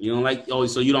 You don't like? Oh,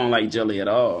 so you don't like jelly at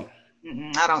all?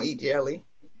 I don't eat jelly.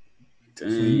 Dang,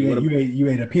 so you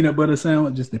ate a peanut butter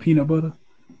sandwich, just the peanut butter?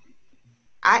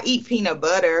 I eat peanut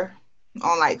butter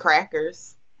on like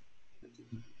crackers.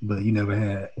 But you never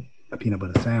had a peanut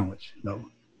butter sandwich, no?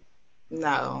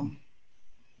 No.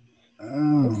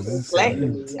 Oh, that's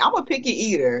I'm a picky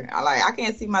eater. I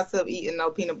can't see myself eating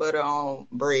no peanut butter on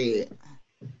bread.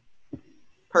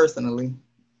 Personally.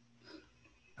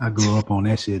 I grew up on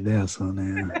that shit there, so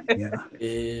now, yeah.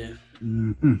 Yeah.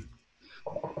 Mm-hmm.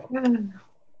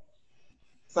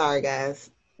 Sorry, guys.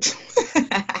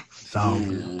 So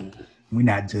we're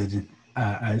not judging.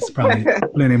 It's probably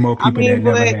plenty more people that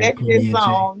never had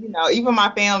PB&J. You know, even my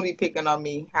family picking on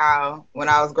me how when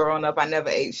I was growing up I never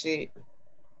ate shit.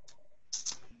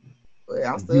 But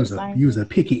I'm still saying. You was a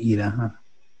picky eater, huh?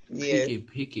 Yeah.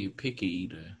 Picky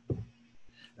eater.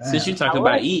 Since you talk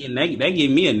about eating, that give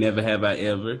me a never have I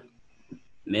ever.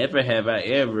 Never have I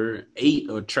ever ate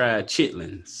or tried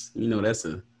chitlins. You know, that's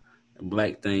a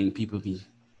black thing. People be.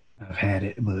 I've had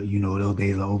it, but you know, those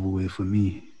days are over with for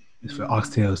me. It's for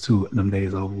oxtails too. Them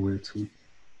days are over with too.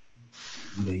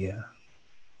 But yeah.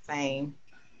 Same.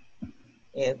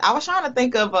 Yes. I was trying to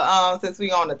think of since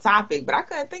we on the topic, but I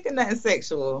couldn't think of nothing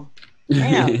sexual.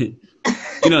 Damn. You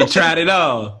done tried it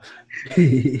all.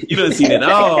 You done seen it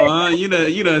all, huh? You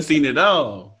done seen it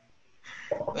all.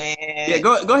 Man. Yeah,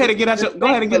 go ahead and get out your your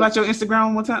Instagram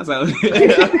one more time. So.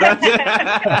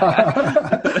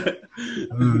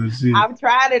 I've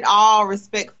tried it all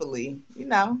respectfully, you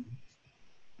know.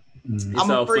 It's I'm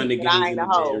all a freak, fun and but I games ain't in a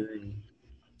hoe. the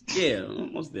Yeah,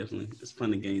 most definitely. It's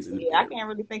fun and games in the I can't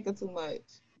really think of too much.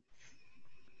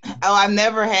 Oh, I've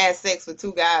never had sex with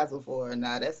two guys before.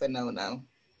 No, that's a no-no.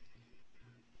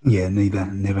 Yeah,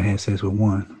 never had sex with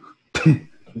one.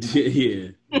 Yeah.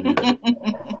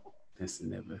 That's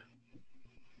never.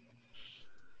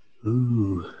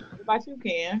 Ooh. What about you,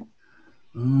 Ken?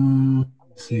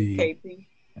 Let's see. KT.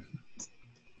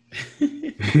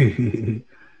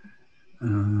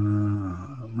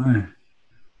 Man.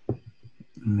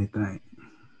 Let me think.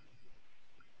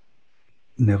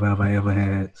 Never have I ever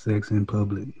had sex in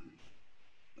public.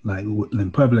 Like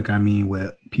in public, I mean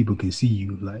where people can see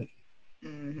you. Like.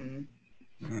 Mm-hmm.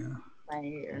 Yeah. Right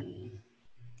here.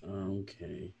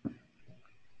 Okay.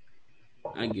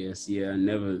 I guess, yeah,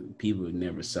 people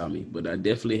never saw me, but I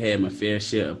definitely had my fair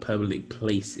share of public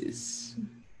places.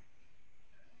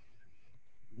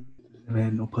 Never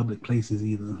had no public places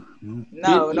either.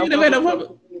 No, you never had no public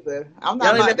either. I'm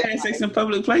not Y'all about never had sex in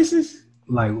public places?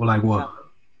 Like what? All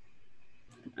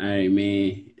right,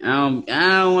 man. I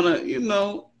don't want to, you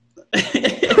know.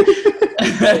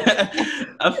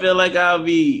 I feel like I'll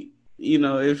be, you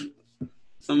know, if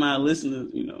somebody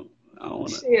listening, you know, I don't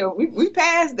want to. Shit, we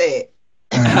passed that.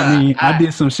 I mean, I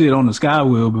did some shit on the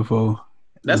Skywheel before.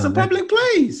 That's a public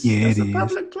place. Yeah, That's it a is.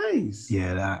 public place.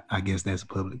 Yeah, I guess that's a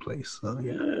public place. So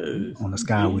yeah, Yes. on the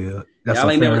sky wheel. That's y'all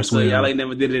a ain't never, Ferris so wheel. y'all ain't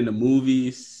never did it in the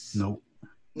movies. Nope.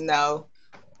 No.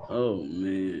 Oh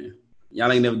man,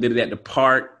 y'all ain't never did it at the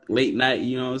park late night.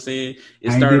 You know what I'm saying? It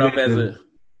I ain't started did off it as at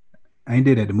I ain't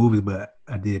did it at the movies, but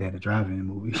I did at the drive-in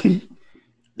movie.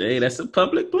 hey, that's a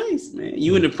public place, man.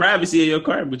 You in the privacy of your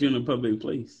car, but you're in a public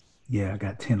place. Yeah, I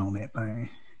got 10 on that thing.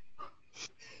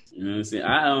 You know what I'm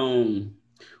saying?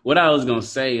 What I was gonna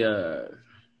say, a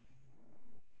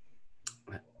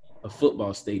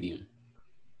football stadium.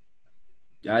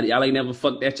 Y'all ain't never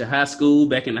fucked at your high school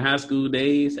back in the high school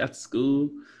days after school.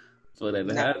 For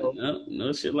that,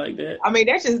 no shit like that. I mean,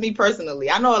 that's just me personally.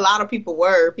 I know a lot of people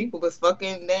was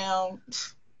fucking down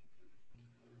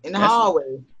in the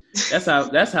hallway. That's how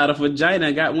the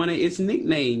vagina got one of its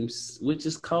nicknames, which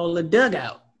is called a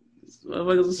dugout.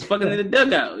 Motherfuckers was fucking in the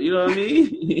dugout. You know what I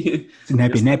mean? It's a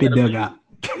nappy dugout.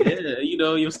 Yeah, you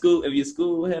know, if your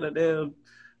school had a damn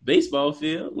baseball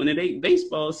field, when it ain't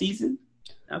baseball season,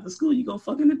 after school you go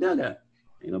fuck in the dugout.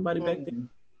 Ain't nobody back there.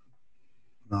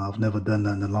 No, I've never done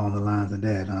nothing along the lines of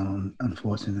that.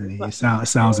 Unfortunately, it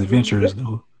sounds adventurous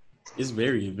though. It's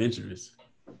very adventurous.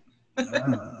 I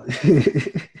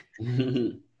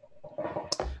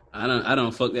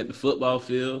don't fuck at the football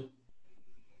field.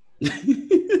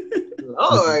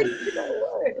 Lord, you know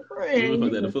what? Friend,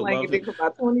 you've been playing dick for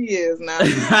about 20 years now.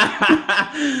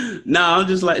 No, I'm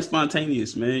just like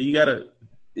spontaneous, man. You gotta.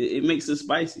 It makes it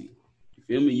spicy. You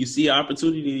feel me? You see an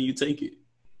opportunity and you take it.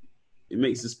 It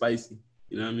makes it spicy.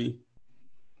 You know what I mean?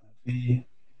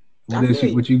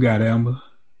 Yeah. What you got, Amber?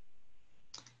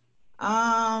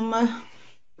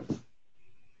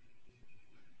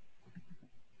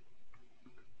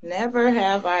 Never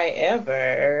have I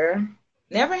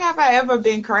ever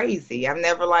been crazy. I've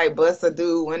never like bust a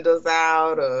dude windows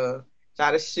out or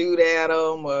try to shoot at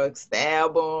him or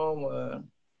stab him or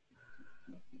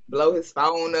blow his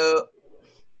phone up.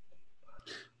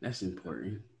 That's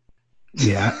important.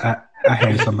 Yeah, I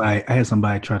had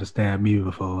somebody try to stab me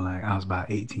before. Like I was about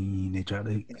 18. They tried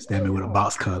to stab me with a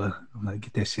box cutter. I'm like,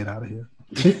 get that shit out of here.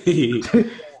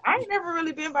 I ain't never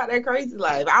really been about that crazy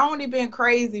life. I only been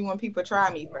crazy when people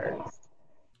try me first.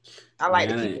 I like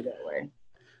to keep it that way.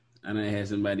 I done had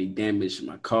somebody damage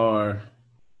my car.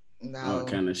 No. All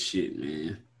kind of shit,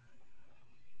 man.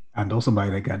 I know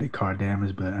somebody that got their car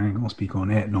damaged, but I ain't gonna speak on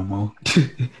that no more.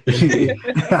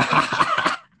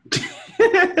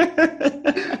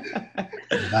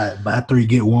 buy three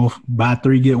get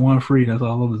one free. That's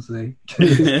all I'm gonna say.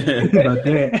 About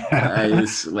that. I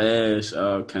slash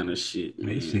all kind of shit,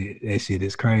 man. That shit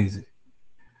is crazy.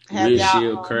 Have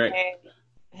y'all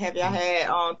had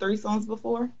threesomes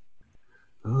before?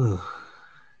 Ugh.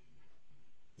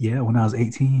 Yeah, when I was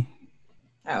 18.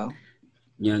 Oh.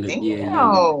 Younger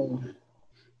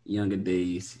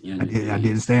days. I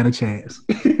didn't stand a chance.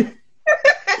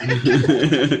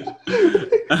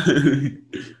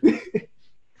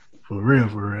 For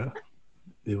real.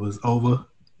 It was over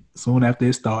soon after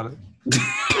it started.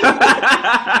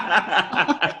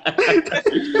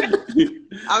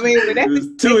 I mean, but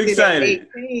that's too excited.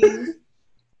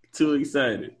 Too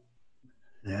excited.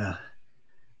 Yeah.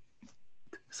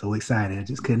 So excited, I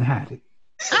just couldn't hide it.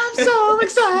 I'm so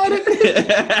excited.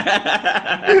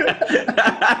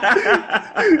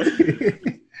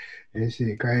 That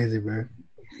shit crazy, bro.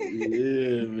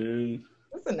 Yeah, man.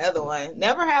 That's another one.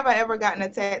 Never have I ever gotten a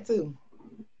tattoo.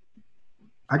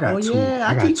 I got two. Yeah,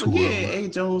 I keep two. forgetting. A.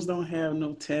 Jones don't have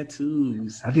no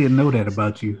tattoos. I didn't know that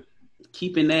about you.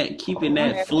 Keeping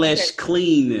that flesh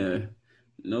clean there.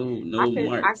 No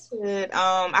marks.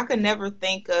 I could never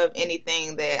think of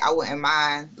anything that I wouldn't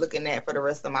mind looking at for the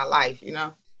rest of my life, you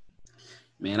know?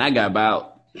 Man, I got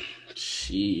about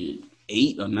 8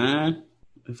 or 9.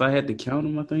 If I had to count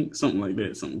them, I think. Something like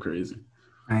that. Something crazy.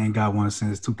 I ain't got one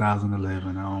since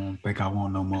 2011. I don't think I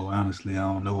want no more, honestly.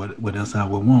 I don't know what else I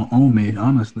would want on me,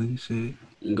 honestly. Shit.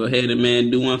 Go ahead and, man,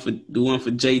 do one for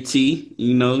JT.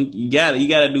 You know, you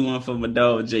gotta do one for my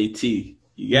dog JT.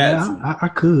 You got to. I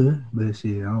could, but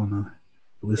shit, I don't know.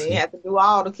 They have to do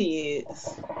all the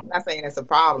kids. I'm not saying it's a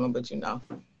problem, but you know.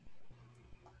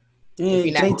 Yeah,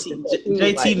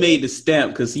 JT made the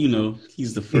stamp because, you know,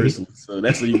 he's the first one. So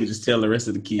that's what you can just tell the rest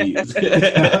of the kids.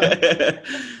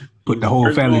 Put the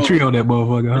whole family tree on that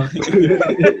motherfucker,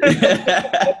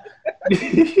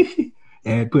 huh?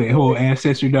 And put whole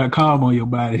ancestry.com on your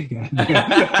body.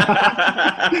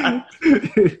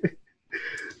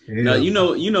 Now, you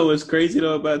know what's crazy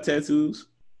though about tattoos?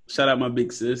 Shout out my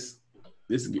big sis.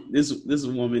 This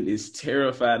woman is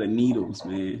terrified of needles,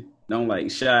 man. Don't like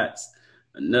shots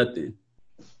or nothing.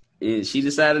 And she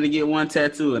decided to get one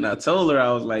tattoo. And I told her,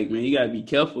 I was like, man, you got to be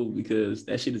careful because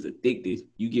that shit is addictive.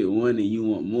 You get one and you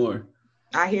want more.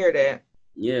 I hear that.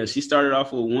 Yeah, she started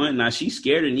off with one. Now she's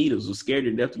scared of needles. Was scared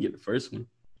to death to get the first one.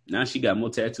 Now she got more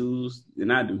tattoos than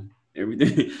I do.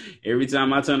 Every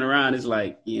time I turn around, it's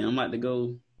like, yeah, I'm about to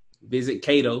go visit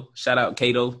Kato. Shout out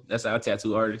Kato. That's our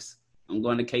tattoo artist. I'm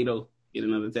going to Kato, get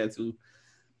another tattoo.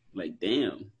 Like,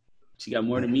 damn, she got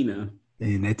more than me now.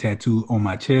 And that tattoo on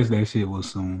my chest, that shit was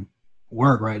some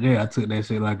work right there. I took that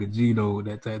shit like a G though with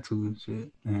that tattoo and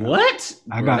shit. And what?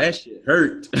 I Bro, got that shit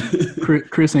hurt.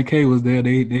 Chris and Kay was there.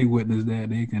 They witnessed that.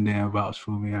 They can damn vouch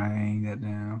for me. I ain't that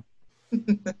damn.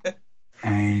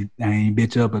 I ain't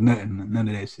bitch up or nothing. None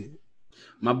of that shit.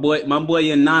 My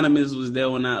boy Anonymous was there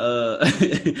when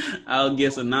I'll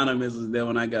guess Anonymous was there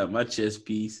when I got my chest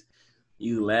piece.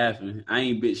 You laughing. I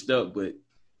ain't bitched up, but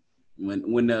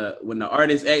when the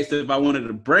artist asked if I wanted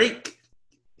a break,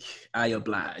 I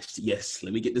obliged. Yes,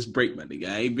 let me get this break, my nigga.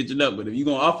 I ain't bitching up, but if you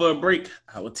gonna offer a break,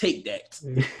 I will take that.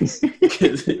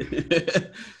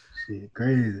 Shit,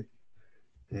 crazy.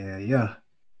 Yeah.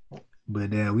 But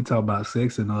we talk about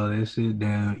sex and all that shit.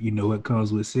 Then you know what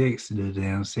comes with sex? The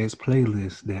damn sex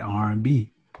playlist, that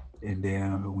R&B. And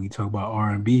then when we talk about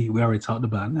R&B, we already talked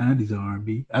about 90s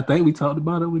R&B. I think we talked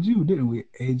about it with you, didn't we,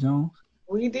 A. Jones?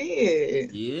 We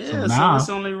did. Yeah, So now, it's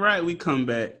only right we come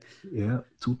back. Yeah,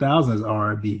 2000s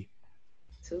R&B.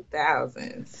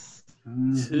 2000s.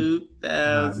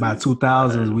 2000s. By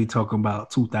 2000s, we talking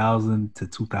about 2000 to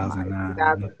 2009.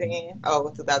 2010. Oh,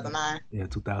 2009. Yeah,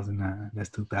 2009. That's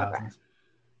 2000s. Okay.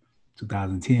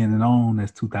 2010 and on,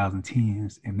 that's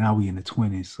 2010s. And now we in the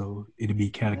 20s, so it'll be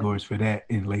categories for that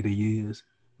in later years.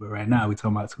 But right now, we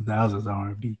talking about 2000s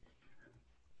R&B.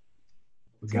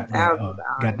 We got that Avant.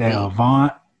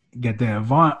 Got that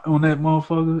Avant on that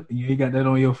motherfucker. You ain't got that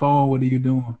on your phone. What are you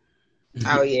doing?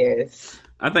 Oh, yes.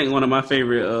 I think one of my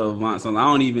favorite Avant songs, I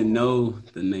don't even know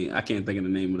the name. I can't think of the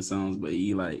name of the songs, but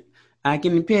he like, I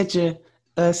can picture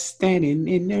us standing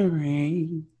in the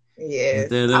rain.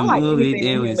 Yes. I like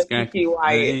anything with Keke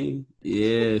Wyatt.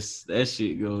 Yes, that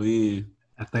shit go in.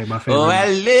 I think my favorite. Oh, I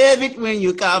love it when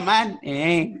you call my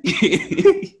name.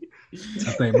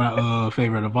 I think my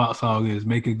favorite Avant song is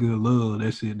 "Making Good Love."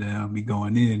 That shit down be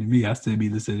going in to me. I still be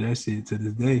listening to that shit to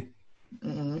this day.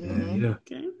 Mm-hmm. Yeah.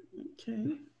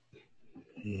 Okay.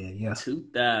 Yeah.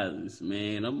 2000s,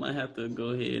 man. I might have to go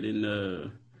ahead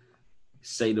and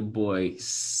say the boy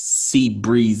C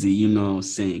Breezy. You know what I'm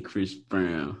saying, Chris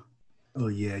Brown. Oh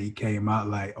yeah, he came out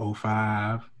like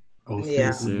 05, 06,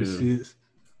 Yeah. 06.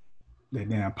 That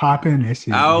damn popping that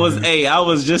shit. I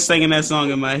was just singing that song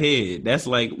in my head. That's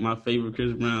like my favorite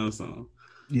Chris Brown song.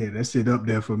 Yeah, that shit up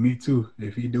there for me too.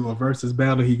 If he do a versus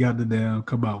battle, he got to damn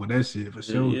come out with that shit for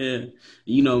sure. Yeah,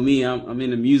 you know me, I'm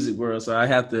in the music world, so I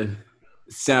have to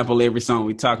sample every song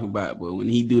we talking about. But when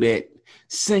he do that,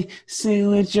 say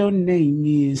what your name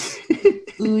is.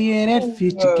 Ooh yeah, that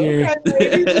fit you, girl.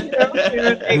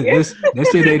 that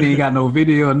shit ain't got no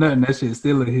video or nothing. That shit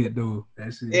still a hit though.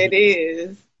 That shit. It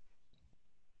is.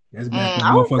 That's back when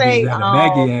motherfuckers had a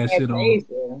baggy ass shit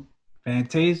on.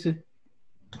 Fantasia.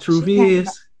 Truth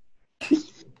is.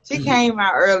 She came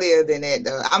out earlier than that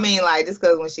though. I mean, like just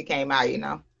because when she came out, you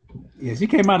know. Yeah, she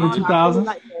came out in 2000.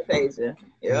 Like Fantasia.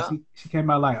 Yeah. She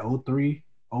came out like 03,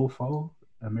 04,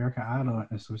 American Idol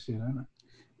and some shit, ain't it?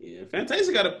 Yeah,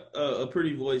 Fantasia got a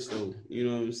pretty voice though. You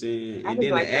know what I'm saying? And then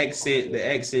like the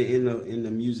accent in the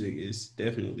music is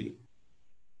definitely,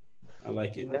 I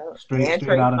like it. Yeah. Straight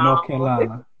out of North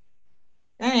Carolina.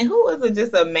 Dang, who was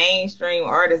just a mainstream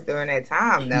artist during that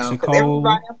time though? Because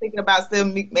everybody I'm thinking about still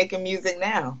making music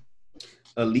now.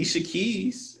 Alicia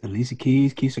Keys,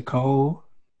 Keisha Cole.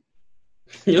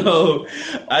 Yo,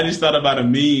 I just thought about a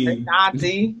meme.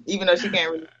 Ashanti, even though she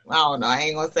can't really, I don't know. I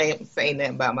ain't gonna say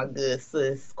nothing about my good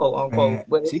sis, quote unquote. Man,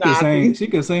 but she can sing. She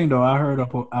can sing though. I heard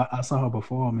her. I saw her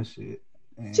perform and shit.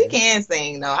 And she can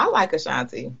sing though. I like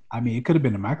Ashanti. I mean, it could have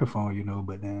been a microphone, you know,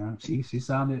 but damn, she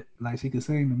sounded like she could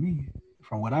sing to me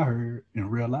from what I heard in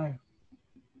real life.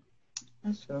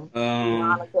 That's true.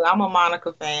 Monica, I'm a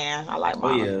Monica fan. I like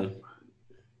Monica. Oh yeah.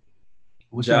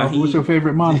 What's your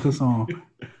favorite Monica song?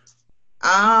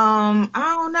 I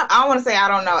don't know. I want to say I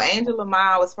don't know. Angela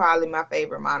Mine was probably my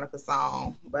favorite Monica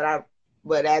song,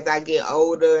 but as I get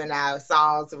older and our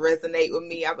songs resonate with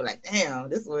me, I be like, damn,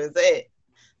 this was it.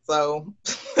 So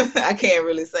I can't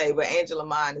really say, but Angela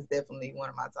Mine is definitely one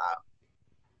of my top.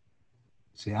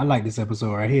 See, I like this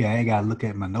episode right here. I ain't gotta look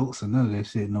at my notes or none of that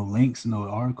shit. No links, no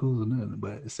articles or nothing.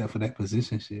 But except for that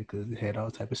position shit, because it had all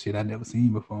type of shit I never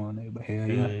seen before on there. But hell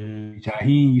yeah,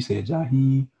 Jaheim, you said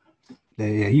Jaheim.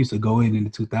 Yeah, he used to go in the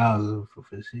 2000s for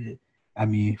shit. I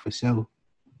mean, for sure.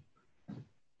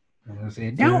 I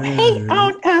said, don't hate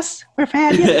on us. We're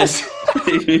fabulous.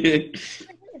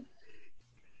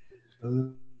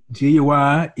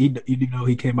 GUI, you know,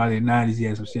 he came out in the 90s. He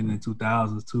had some shit in the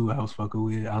 2000s too. I was fucking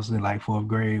with. I was in like 4th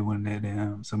grade when that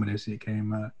some of that shit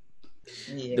came out.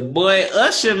 Yeah. The boy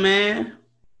Usher, man.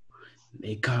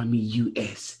 They call me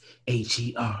USHER.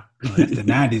 Oh, that's the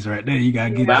 90s right there. You gotta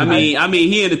get. But I mean,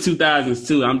 he in the 2000s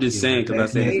too. I'm just saying because I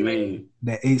said his name.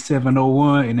 That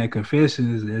 8701 and that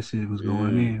Confessions, that shit was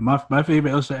going in. My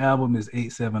favorite Usher album is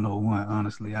 8701.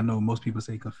 Honestly, I know most people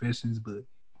say Confessions, but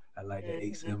I like that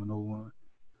 8701.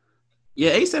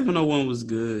 Yeah, 8701 was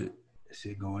good. That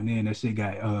shit going in. That shit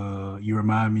got You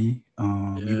Remind Me.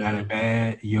 You Got It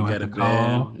Bad. You Don't Have to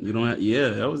Call. You don't have. Yeah,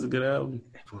 that was a good album.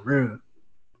 For real.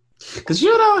 Cause you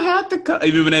don't have to call.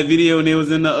 You remember that video when it was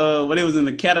in the when it was in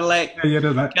the Cadillac? Yeah,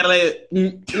 like, Cadillac.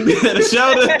 the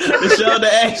shoulder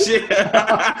action.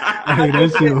 Hey,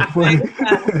 that shit was funny.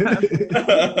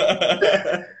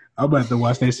 I'm about to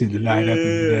watch that shit tonight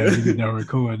after we done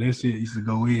record. That shit used to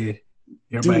go in.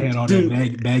 Everybody had on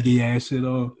that baggy ass shit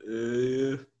on.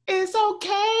 It's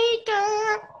okay,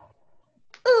 girl.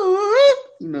 Ooh.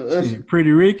 You know,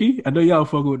 Pretty Ricky. I know y'all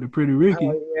fucking with the Pretty Ricky.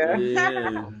 Oh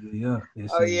yeah.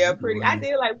 Oh yeah, Pretty. I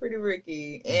did like Pretty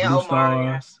Ricky and Blue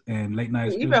Omari Stars and Late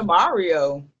Night. Even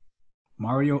Mario.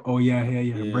 Oh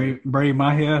yeah. Braid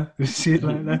my hair and shit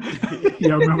like that.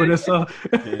 Y'all remember that song?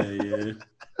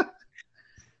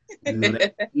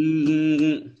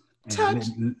 Touch.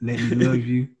 Let Me Love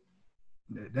You.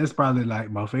 That's probably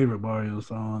like my favorite Mario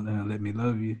song. Let Me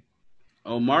Love You.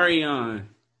 Omarion.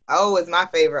 Oh, it's my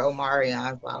favorite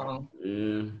Omarion song.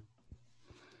 Yeah.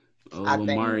 Oh,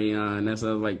 Omarion. That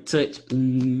sounds like touch.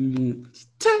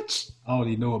 Touch. I don't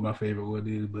even know what my favorite one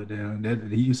is, but that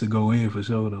he used to go in for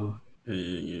sure though.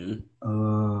 Yeah.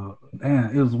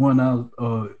 Damn, it was one I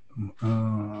was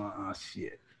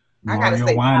shit. I gotta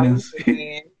say Winans.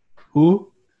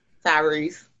 Who?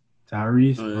 Tyrese.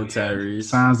 Oh, Tyrese.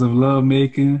 Signs of Love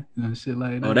Making and shit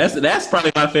like that. Oh, that's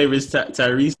probably my favorite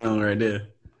Tyrese song right there.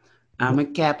 I'm a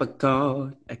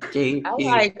Capricorn. I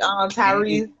like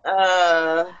Tyrese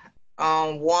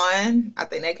One. I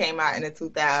think that came out in the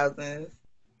 2000s.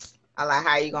 I like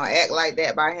How You Gonna Act Like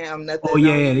That by him. Nothing. Oh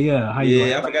yeah. How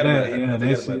you I forgot about that. Yeah,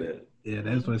 that's it. Yeah,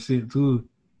 that's what shit too.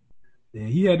 Yeah,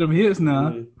 he had them hits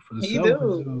now. For the show,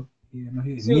 do. Yeah, no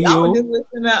hits. Shoot, I was just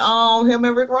listening to him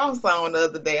and Rick Ross song the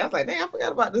other day. I was like, damn, I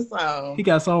forgot about this song. He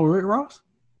got a song with Rick Ross?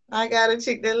 I got a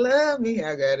chick that love me.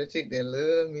 I got a chick that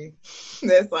love me.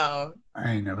 That song.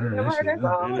 I ain't never heard that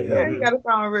song. Yeah, he got a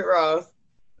song with Rick Ross.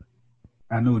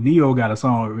 I know Neo got a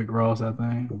song with Rick Ross, I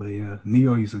think. But yeah,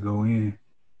 Neo used to go in.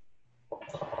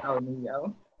 Oh,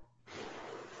 Neo.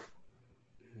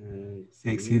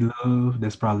 Sexy Love.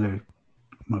 That's probably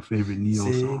my favorite Neo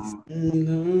song. I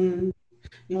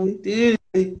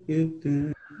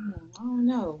don't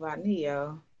know about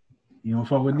Neo. You don't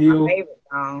fuck with Neo? My favorite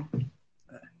song.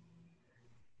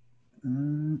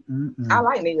 I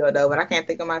like Neo though, but I can't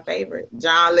think of my favorite.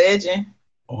 John Legend.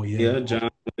 Oh yeah, John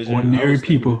Legend. Ordinary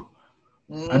People.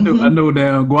 I know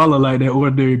that Guala like that.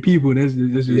 Ordinary People. That's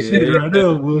your shit right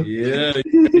there, boy. Yeah,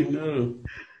 you know.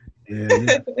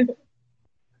 Yeah.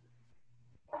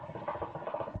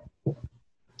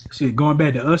 Shit, going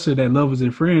back to Usher, that Lovers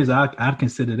and Friends, I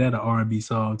consider that an R&B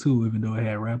song too, even though it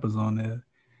had rappers on there.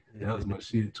 That was my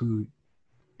shit too.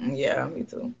 Yeah, me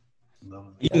too.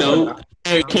 You know,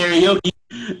 karaoke.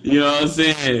 You know what I'm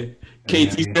saying?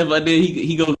 KT step out there,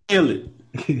 he gonna kill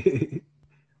it.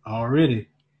 Already.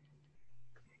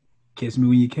 Catch Me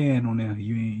When You Can on there.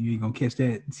 You ain't gonna catch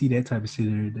that, see that type of shit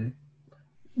every day.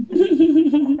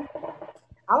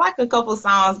 I like a couple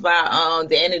songs by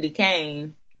Danity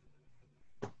Kane.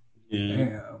 Yeah.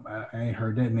 Damn, I ain't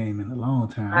heard that name in a long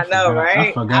time. I know,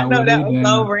 right? I know that was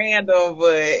so random,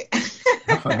 but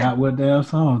I forgot what damn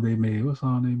song they made. What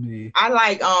song they made? I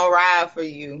like Ride For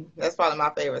You. That's probably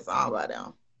my favorite song by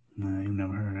them. Nah, you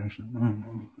never heard that shit.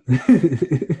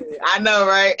 I know,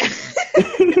 right?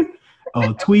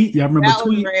 Oh, Tweet. Y'all remember that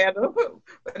Tweet? Was random.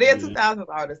 But they're 2000s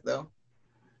artists though.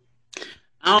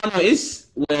 I don't know.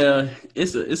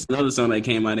 It's another song that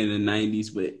came out in the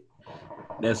 90s, but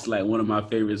that's like one of my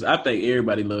favorites. I think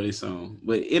everybody love this song,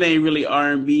 but it ain't really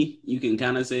R&B. You can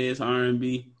kind of say it's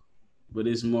R&B, but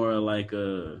it's more like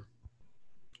a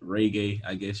reggae,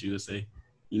 I guess you would say.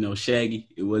 You know, Shaggy.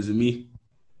 It wasn't me.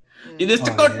 You just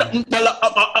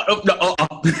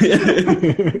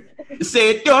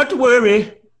say, don't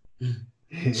worry.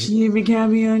 She even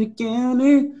can't be on the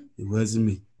counter. It wasn't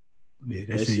me. Yeah,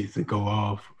 that shit used to go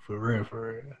off for real.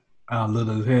 I love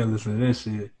as hell listen to that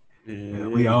shit. Yeah,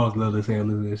 we always love as hell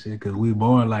listen to that shit because we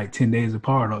born like 10 days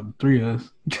apart, all the three of us.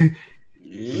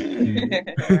 Yeah.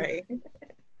 Right.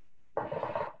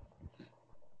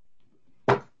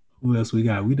 Who else we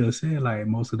got? We done said like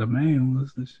most of the main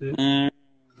ones and shit. I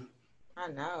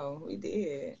know we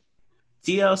did.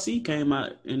 TLC came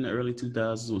out in the early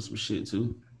 2000s with some shit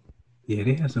too. Yeah,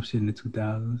 they had some shit in the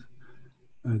 2000s.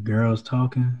 Girls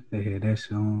Talking. They had that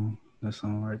song. That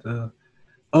song right there.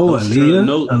 Oh,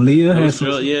 Aaliyah had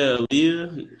some. Yeah,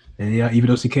 Aaliyah. Yeah, even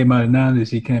though she came out in the 90s,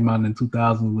 she came out in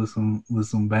 2000 with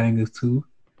some bangers too.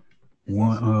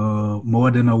 One, More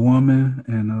Than a Woman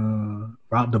and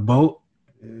Rock the Boat.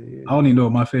 Yeah. I don't even know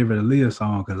my favorite Aaliyah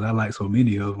song because I like so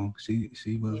many of them. She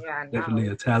was definitely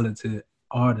a talented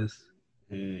artist.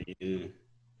 Yeah.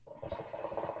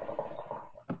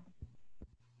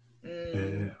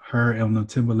 Her and the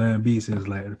Timberland beats is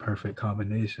like the perfect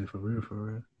combination for real, for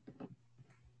real.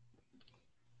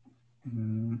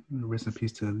 Rest in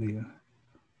peace to Aaliyah.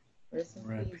 Rest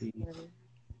in peace.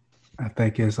 I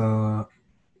think it's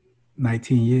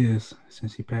 19 years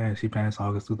since she passed. She passed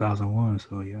August 2001.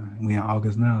 So yeah, we in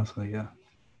August now. So yeah.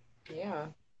 Yeah.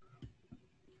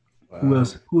 Wow.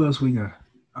 Who else we got?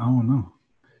 I don't know.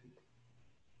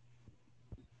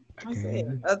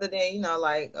 Other than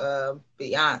like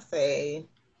Beyonce.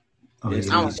 Oh,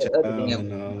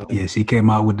 yeah, she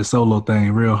came out with the solo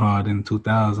thing real hard in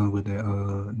 2000 with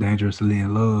the Dangerously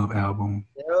in Love album.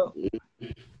 Yep.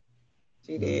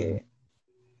 She did.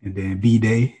 And then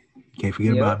B-Day. Can't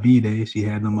forget about B-Day. She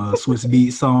had them Swiss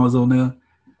Beat songs on there.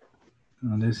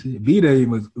 That shit. B-Day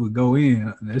would go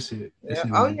in. That shit.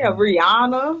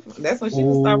 Rihanna. That's when she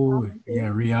was starting. Yeah,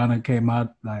 Rihanna came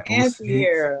out like. And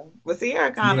Sierra. But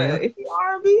Sierra kind of is she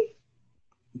R&B?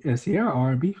 Yeah, Sierra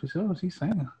R&B for sure. She's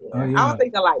singing. Yeah. I don't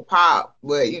think I like pop,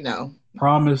 but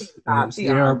Promise.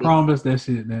 Sierra Promise. That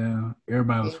shit. Now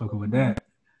everybody was fucking with that.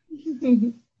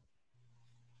 Mm-hmm.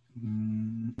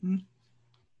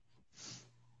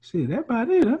 Shit, that about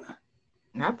it, huh?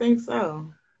 I think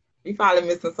so. We probably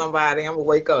missing somebody. I'm gonna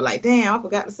wake up like, damn, I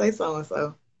forgot to say so and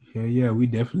so. Yeah, we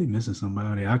definitely missing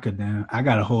somebody. I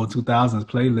got a whole 2000s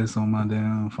playlist on my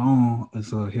damn phone.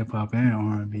 It's hip hop and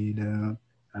R&B.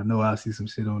 I know I see some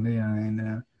shit on there. I ain't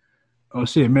there. Oh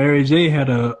shit, Mary J had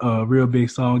a real big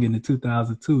song in the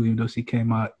 2002, even though she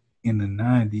came out in the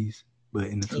 90s. But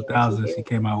in the 2000s, she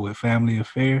came out with Family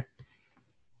Affair.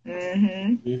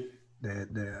 Mm-hmm.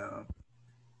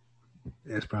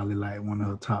 That's probably like one of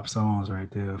her top songs right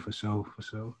there for sure.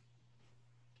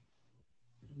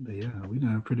 But yeah, we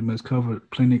done pretty much covered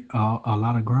a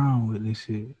lot of ground with this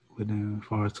shit as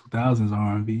far as 2000s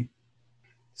R&B.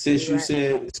 Since you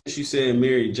said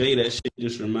Mary J, that shit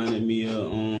just reminded me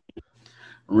of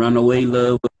Runaway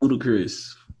Love with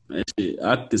Ludacris. That shit,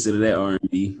 I consider that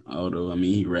R&B, although I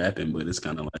mean he rapping, but it's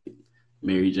kind of like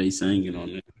Mary J singing on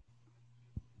it.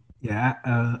 Yeah,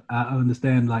 I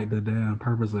understand like the damn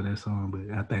purpose of that song, but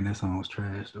I think that song was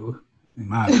trash though, in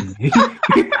my opinion.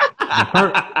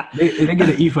 they get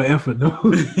an E for effort though.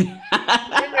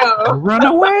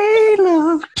 Runaway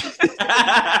love,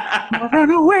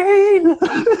 runaway love.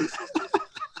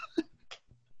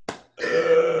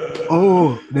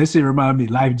 Oh, that shit remind me.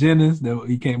 Life Jennings, that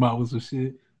he came out with some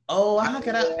shit. Oh, how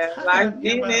could I Life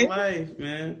Jennings,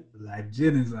 man. Life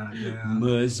Jennings out there.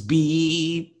 Must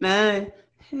be nice.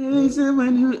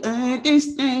 Someone who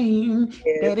understands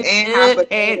that it's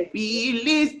and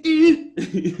feelings.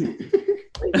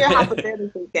 Yeah,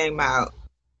 Hypothetically came out.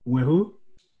 With who?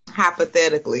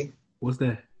 Hypothetically. What's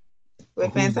that?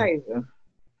 With Fantasia.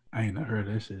 I ain't never heard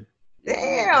that shit.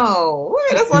 Damn.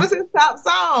 That's one of his top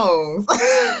songs.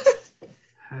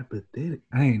 Hypothetically.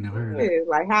 I ain't never heard that. It's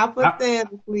like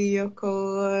hypothetically, of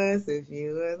course, if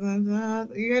you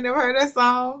wasn't. You ain't never heard that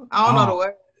song? I don't know the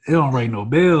word. It don't ring no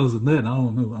bells or nothing. I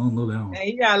don't know that one. And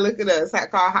you gotta look it up. It's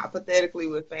called Hypothetically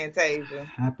with Fantasia.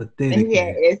 Hypothetically. And he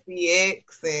had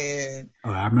SCX and.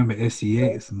 Oh, I remember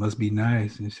SCX. Must Be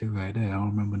Nice and shit like that. I don't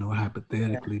remember no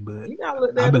Hypothetically, but you gotta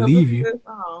look that I believe you.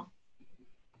 Song.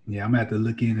 Yeah, I'm gonna have to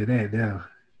look into that now.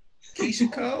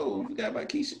 Keisha Cole. You forgot about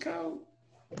Keisha Cole.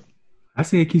 I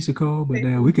said Keisha Cole, but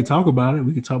we could talk about it.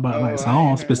 We could talk about like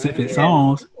songs, specific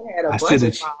songs.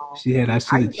 She had I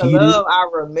should have cheated. I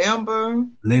remember.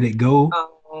 Let It Go.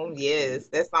 Yes,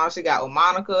 that song she got with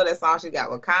Monica. That song she got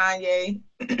with Kanye.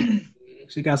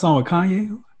 She got a song with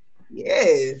Kanye.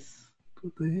 Yes.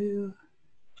 What the hell?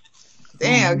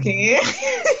 Damn, Ken.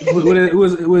 What it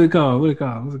called? What's it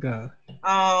called?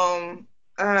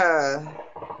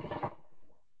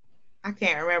 I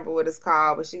can't remember what it's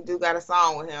called, but she do got a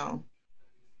song with him.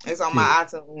 It's on my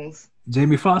iTunes.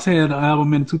 Jamie Foxx had an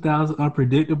album in 2000,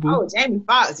 Unpredictable. Oh, Jamie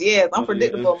Foxx, yes,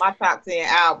 Unpredictable. My top 10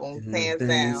 albums, hands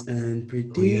down. Oh,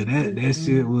 yeah, that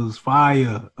shit was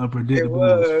fire. Unpredictable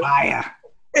was fire.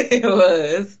 It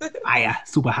was. Fire,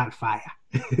 super hot fire.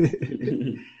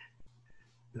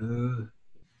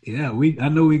 Yeah, I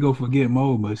know we go forget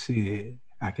more, but shit,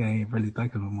 I can't really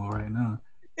think of them more right now.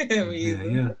 Me Yeah, either.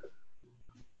 yeah.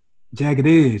 Jagged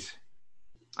Edge,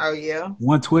 Oh yeah.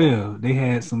 112. They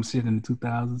had some shit in the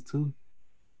 2000s too.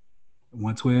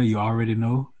 112, you already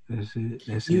know that shit.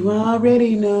 That shit. You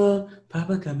already know,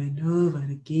 Papa coming over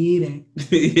to get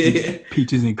it.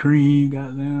 Peaches and cream,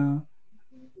 goddamn.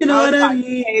 You know what I You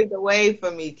mean? paved the way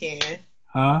for me, Ken.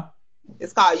 Huh?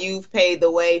 It's called "You've Paved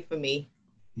the Way for Me."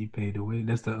 You paid the way.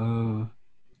 That's the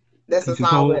That's a Keisha song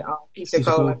Cole? with Keisha Keisha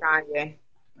Cole Cole? and Kanye.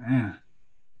 man.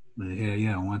 But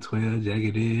yeah, 112,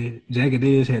 Jagged Edge. Jagged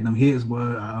Edge had them hits,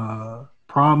 but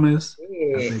Promise. I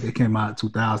Yeah. think they came out in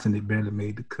 2000. It barely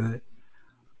made the cut.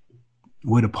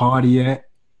 Where the party at?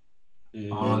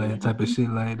 All that type of shit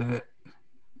like that.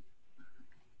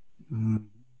 Damn,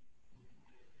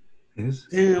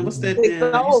 what's that? Big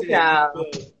Damn, Soul Child.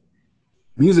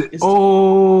 Music. It's-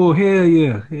 Oh, hell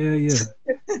yeah.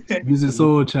 Music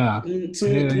Soul Child.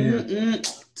 Hell yeah.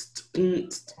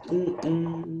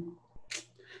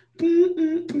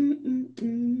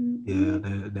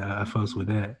 Yeah, I fucks with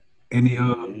that. Any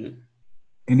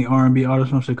R&B artists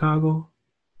from Chicago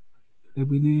that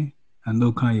we need? I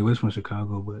know Kanye West from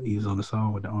Chicago, but he was on the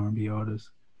song with the R&B artists.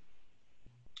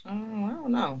 I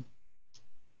don't know.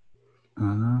 I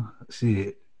don't know.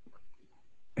 Shit.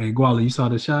 Hey, Guala, you saw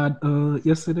the shot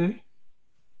yesterday?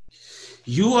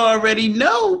 You already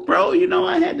know, bro. You know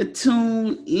I had to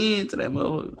tune in to that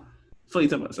motherfucker. What you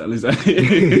talking about, Sally?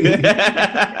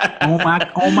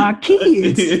 on my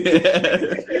kids.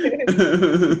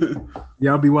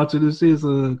 Y'all be watching this shit,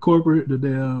 corporate, the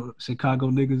damn Chicago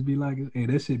niggas be like, hey,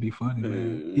 that shit be funny,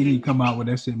 man. He need to come out with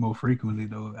that shit more frequently,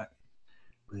 though.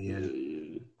 But yeah,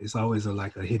 it's always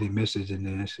like a hidden message in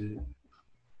there and shit.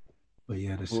 But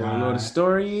yeah, the You know what the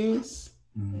story is?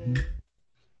 Mm-hmm.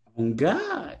 Oh,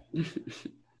 God.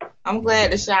 I'm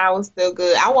glad The Shy was still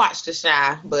good. I watched The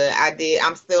Shy, but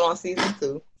I'm still on season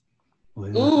 2.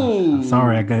 Well, I'm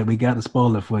sorry, we got to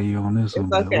spoil it for you on this It's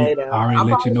one. okay, though. I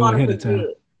already let you know ahead of time.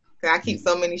 I keep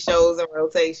so many shows in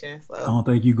rotation. So. I don't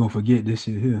think you're going to forget this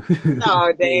shit here.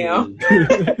 Oh, damn.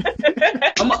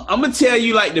 I'm going to tell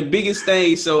you, like, the biggest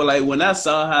thing. So, like, when I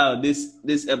saw how this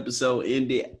episode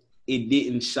ended, it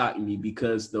didn't shock me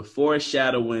because the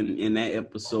foreshadowing in that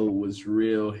episode was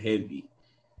real heavy.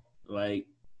 Like,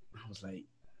 I was like,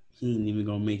 he ain't even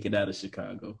going to make it out of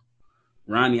Chicago.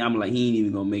 Ronnie, I'm like, he ain't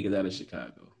even going to make it out of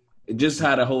Chicago. Just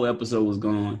how the whole episode was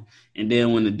going. And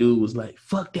then when the dude was like,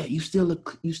 fuck that, you still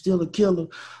a killer.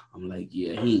 I'm like,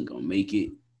 yeah, he ain't gonna make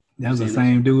it. That was the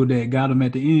same dude that got him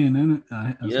at the end, isn't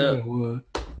it? Yeah. It was.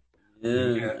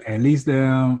 Yeah. At least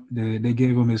they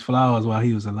gave him his flowers while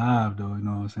he was alive, though, you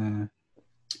know what I'm saying?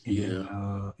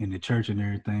 Yeah. In the church and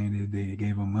everything, they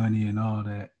gave him money and all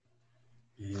that.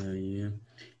 Yeah.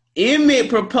 Emmett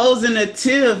proposing to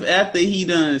Tiff after he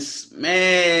done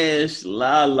smashed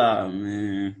Lala,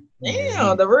 man.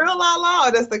 Damn, the real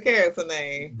Lala, that's the character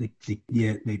name.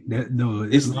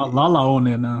 It's Lala on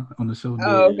there now on the show.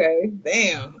 Oh, okay.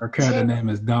 Damn. Her character name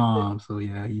is Dom, so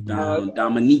yeah, he done.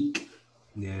 Dominique.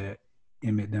 Yeah,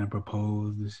 Emmett done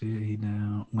proposed and shit. He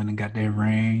done went and got that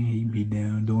ring. He be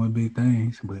down doing big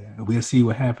things, but we'll see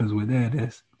what happens with that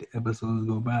as the episodes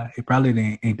go by. It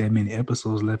probably ain't that many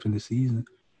episodes left in the season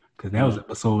because that was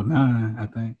episode 9, I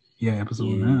think. Yeah,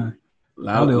 episode 9.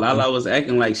 Lala was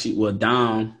acting like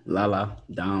Dom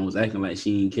was acting like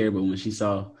she didn't care, but when she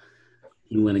saw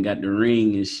he went and got the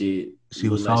ring and shit, she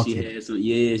was salty. She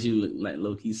had she looked like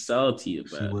low-key salty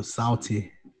about it. She was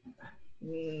salty.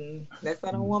 That's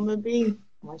how the woman be.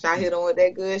 Once y'all hit on with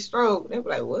that good stroke, they be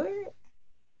like, what?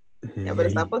 Yeah, better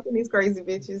stop fucking these crazy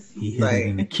bitches. He hit it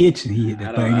in the kitchen. He hit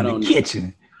that thing in the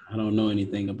kitchen. I don't know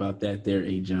anything about that there,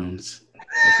 A. Jones.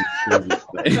 Let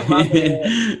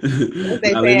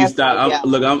me stop.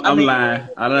 I'm lying.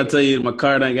 I don't tell you my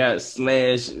car done got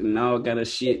slashed and all kind of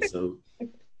shit. So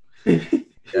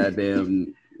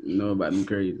goddamn, you know about them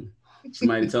crazy.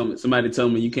 Somebody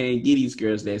told me you can't get these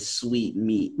girls that sweet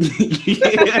meat.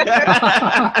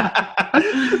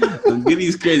 Don't get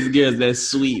these crazy girls that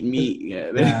sweet meat.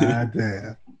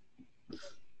 Damn.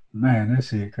 Man, that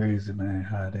shit crazy, man.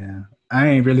 Hot damn. I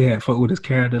ain't really had fuck with his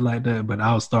character like that, but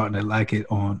I was starting to like it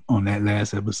on that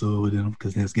last episode with him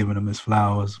because he's giving him his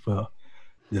flowers for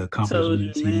the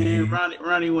accomplishments he made.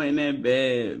 Ronnie wasn't that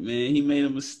bad, man. He made a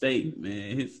mistake,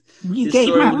 man. You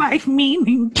gave my life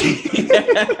meaning.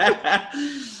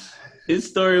 His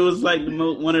story was like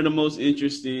one of the most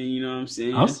interesting. You know what I'm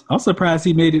saying? I'm surprised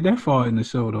he made it that far in the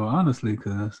show, though. Honestly,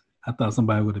 because I thought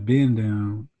somebody would have been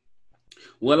down.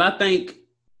 Well, I think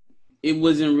it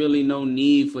wasn't really no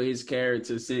need for his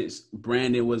character since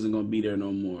Brandon wasn't gonna be there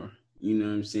no more. You know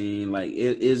what I'm saying? Like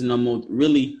it is no more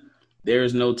really.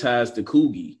 There's no ties to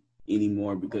Coogie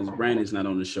anymore because Brandon's not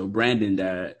on the show. Brandon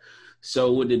died.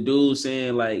 So with the dude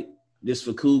saying like this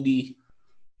for Coogie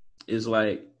is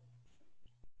like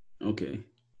okay.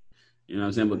 You know what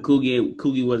I'm saying? But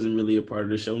Coogie wasn't really a part of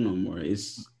the show no more.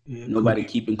 It's nobody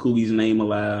keeping Coogie's name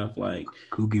alive. Like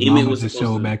Coogie Mama was just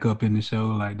showed back up in the show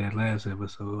like that last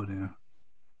episode, and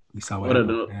we saw what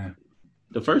happened.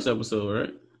 The first episode,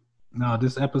 right? No,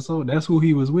 this episode. That's who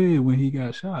he was with when he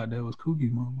got shot. That was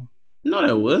Coogie Mama. No,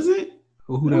 that wasn't.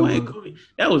 Who that was?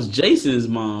 That was Jason's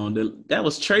mom. That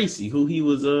was Tracy, who he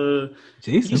was.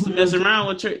 Jason used to mess around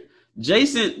with Tracy.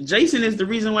 Jason is the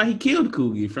reason why he killed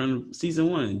Coogie from season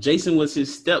 1. Jason was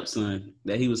his stepson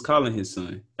that he was calling his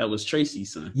son. That was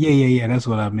Tracy's son. Yeah. That's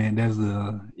what I meant. That's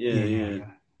the yeah.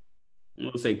 I'm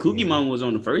gonna say Coogie Mama was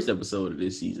on the first episode of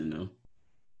this season though,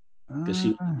 because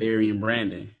she was burying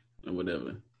Brandon or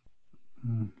whatever.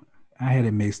 I had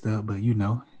it mixed up, but you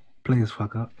know, players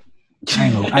fuck up. I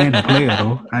ain't no player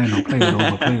though. But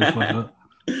players fuck up.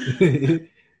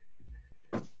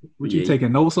 What you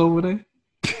taking notes over there?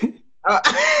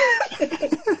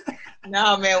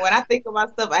 No, man. When I think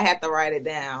about stuff, I have to write it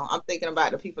down. I'm thinking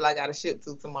about the people I got to ship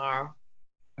to tomorrow.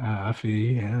 I feel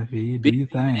you. Do your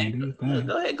thing.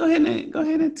 Go ahead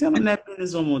and tell them that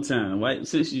business one more time. Right?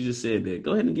 Since you just said that,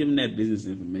 go ahead and give them that business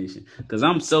information because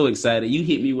I'm so excited. You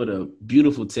hit me with a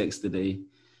beautiful text today.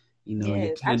 You know,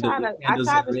 yes, I try to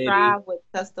strive with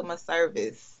customer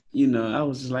service. You know, I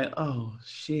was just like, oh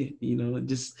shit, you know, it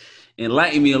just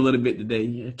enlightened me a little bit today.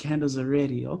 Your candles are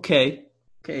ready. Okay,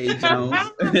 Jones.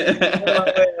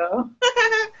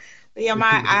 Yeah,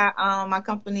 my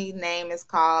company name is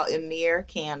called Emir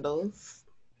Candles.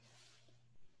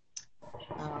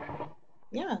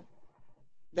 Yeah,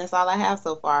 that's all I have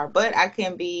so far. But I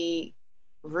can be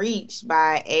reached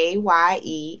by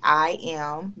AYEIMJONESS.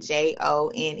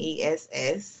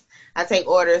 I take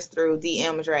orders through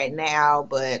DMs right now,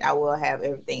 but I will have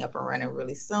everything up and running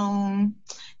really soon.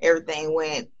 Everything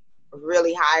went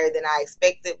really higher than I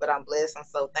expected, but I'm blessed. I'm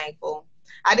so thankful.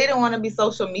 I didn't want to be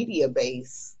social media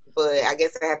based, but I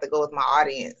guess I have to go with my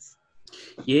audience.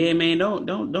 Yeah, man,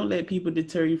 don't let people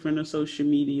deter you from the social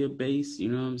media base. You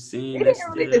know what I'm saying? It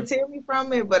didn't really deter me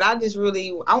from it, but I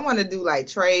want to do like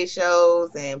trade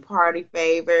shows and party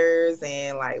favors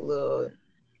and like little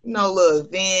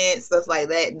events, stuff like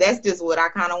that. That's just what I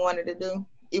kind of wanted to do.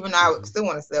 Even though I still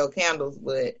want to sell candles,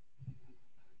 but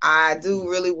I do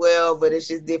really well, but it's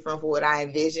just different for what I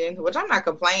envisioned, which I'm not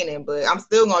complaining, but I'm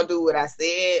still going to do what I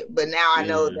said. But now I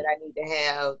know that I need to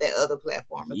have that other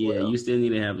platform as well. Yeah, you still need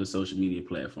to have the social media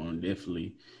platform,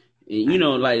 definitely. And, you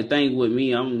know, like the thing with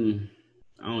me, I don't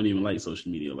even like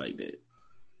social media like that.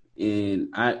 And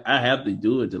I have to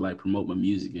do it to like promote my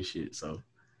music and shit. So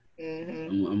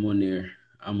I'm on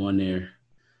there.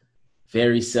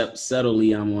 Very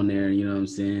subtly, I'm on there. You know what I'm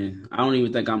saying? I don't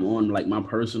even think I'm on like my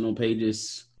personal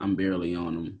pages. I'm barely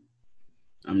on them.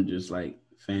 I'm just like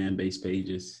fan base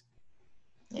pages.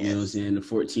 Yes. You know what I'm saying? The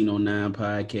 1409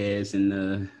 podcast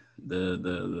and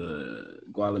the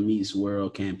Guala Meets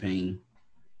World campaign.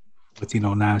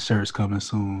 1409 shirts coming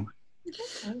soon.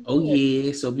 Oh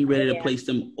yeah, so be ready to place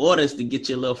them orders to get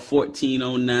your little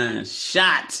 1409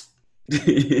 shot. As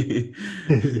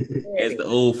the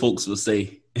old folks will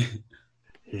say.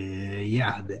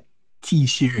 Yeah, the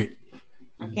t-shirt.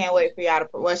 I can't wait for y'all to.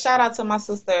 Well, shout out to my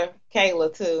sister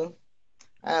Kayla too,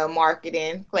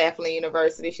 marketing, Claflin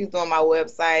University. She's doing my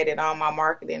website and all my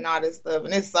marketing and all this stuff,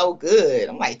 and it's so good.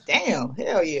 I'm like, damn,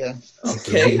 hell yeah.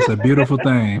 Okay, it's a beautiful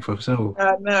thing for sure.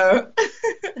 I know.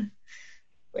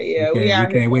 But yeah, we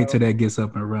can't wait till that gets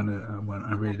up and running.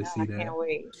 I'm ready to see that. I can't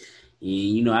wait.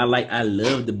 Yeah, you know, I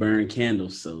love to burn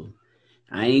candles, so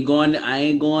I ain't going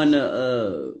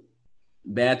to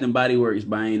Bath and Body Works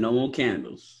buying no more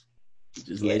candles.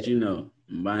 Just let you know,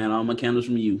 I'm buying all my candles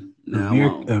from you.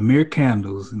 Amir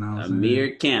Candles, you know.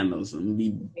 Amir Candles. I'm gonna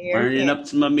be burning up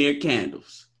some Amir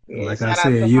candles. Yeah, like I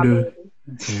said,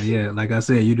 like I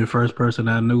said, you the first person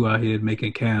I knew out here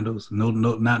making candles. No,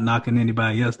 not knocking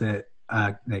anybody else that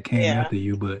came after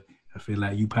you, but I feel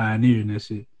like you pioneering that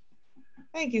shit.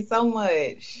 Thank you so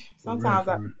much.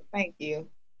 Sometimes thank you.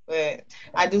 But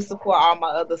I do support all my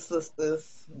other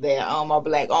sisters that are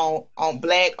black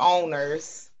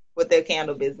owners with their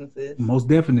candle businesses. Most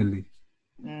definitely.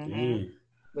 Mm-hmm.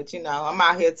 But you know, I'm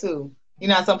out here too. You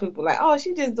know, some people like, oh,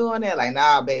 she just doing that. Like,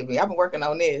 nah, baby, I've been working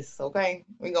on this. Okay,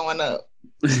 we going up.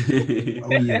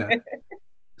 Oh yeah.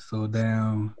 So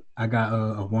down, I got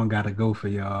a one gotta go for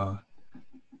y'all.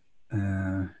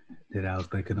 That I was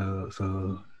thinking of.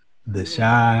 So the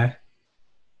Shy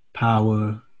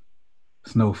Power,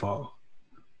 Snowfall.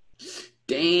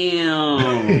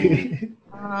 Damn.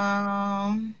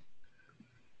 Um,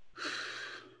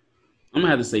 I'm gonna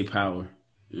have to say Power.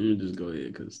 Let me just go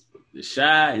ahead because The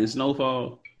Shy and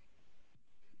Snowfall.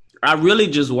 I really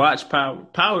just watch Power.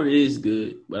 Power is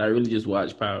good, but I really just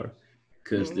watch Power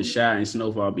because The Shy and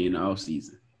Snowfall be in the off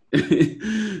season.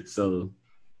 So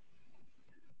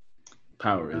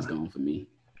Power is gone for me.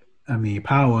 I mean,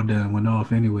 Power done went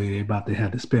off anyway. They about to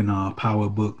have to spin off Power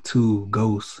Book 2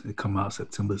 Ghosts. It come out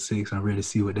September 6th. I'm ready to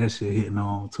see what that shit hitting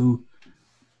on too.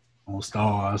 On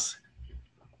Stars.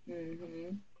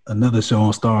 mm-hmm. Another show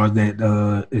on Stars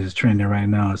that is trending right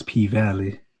now is P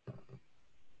Valley.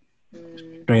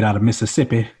 Straight out of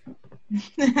Mississippi.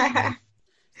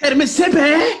 Hey,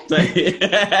 Mississippi! State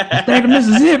of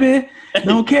Mississippi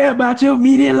don't care about your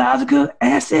meteorological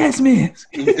assessments.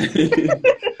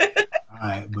 All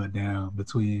right, but down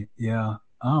between, I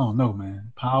don't know,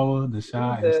 man. Power, The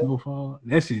Shy, and Snowfall,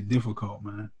 that shit difficult,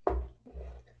 man.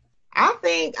 I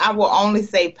think I will only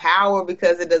say Power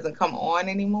because it doesn't come on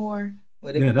anymore.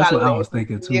 But if That's what I was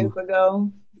thinking too. Years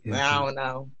ago, yeah, I don't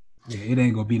know. Yeah, it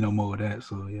ain't gonna be no more of that.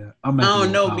 So yeah, I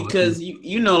don't know because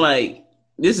you know, like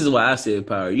this is why I said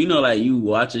Power. You know, like you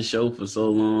watch a show for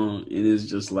so long and it's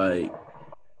just like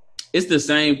it's the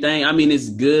same thing. I mean, it's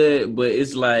good, but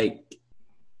it's like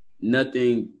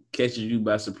nothing catches you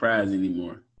by surprise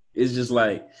anymore. It's just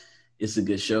like it's a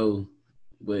good show,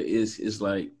 but it's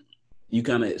like you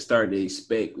kind of start to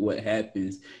expect what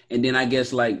happens. And then I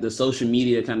guess like the social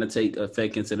media kind of take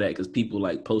effect into that because people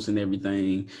like posting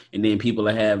everything and then people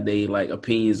have they like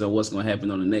opinions on what's going to happen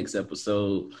on the next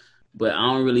episode. But I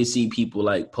don't really see people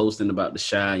like posting about The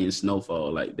Shy and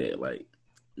Snowfall like that. Like,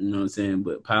 you know what I'm saying?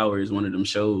 But Power is one of them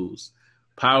shows.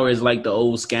 Power is like the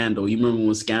old Scandal. You remember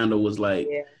when Scandal was like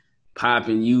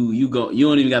popping, you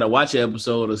don't even got to watch an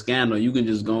episode of Scandal. You can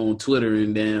just go on Twitter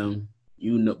and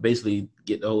basically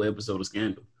get the whole episode of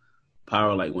Scandal.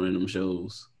 Power like one of them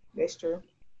shows. That's true.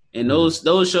 And those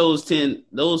shows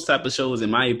those type of shows, in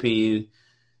my opinion,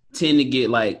 tend to get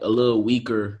like a little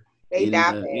weaker. They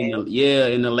die in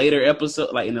the later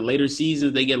episode, like in the later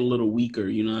seasons, they get a little weaker.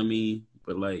 You know what I mean?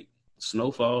 But like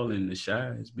Snowfall and The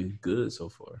Shy has been good so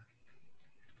far.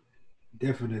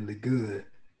 Definitely good.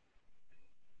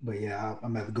 But yeah,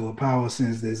 I'm about to go with Power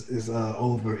since this is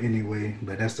over anyway.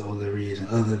 But that's the only reason.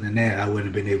 Other than that, I wouldn't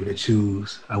have been able to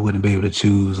choose.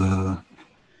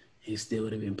 It still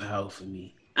would have been Power for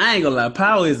me. I ain't gonna lie,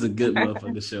 Power is a good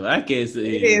motherfucking show. I can't say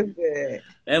it is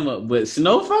good. But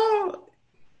Snowfall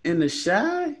and The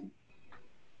Shy,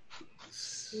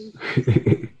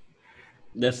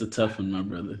 that's a tough one, my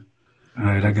brother. All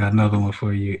right, I got another one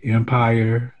for you.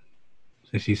 Empire.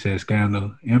 So she said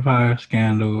Scandal. Empire,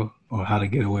 Scandal, or How to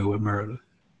Get Away with Murder.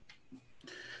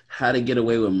 How to Get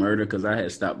Away with Murder, because I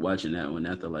had stopped watching that one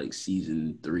after like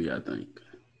season 3, I think.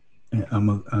 Yeah,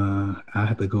 I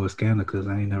have to go with Scandal because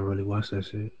I ain't never really watched that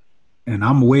shit. And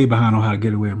I'm way behind on How to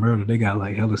Get Away with Murder. They got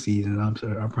like hella seasons. I'm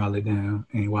sure I'm probably down.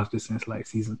 Ain't watched it since like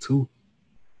season 2.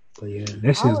 But yeah,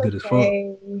 that shit's good as fuck.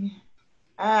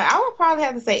 I would probably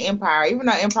have to say Empire, even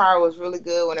though Empire was really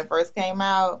good when it first came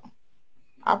out.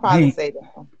 I'll probably say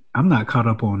that. I'm not caught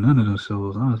up on none of those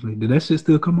shows, honestly. Did that shit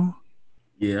still come on?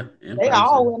 Yeah. They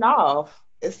all went off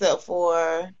except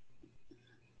for.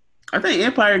 I think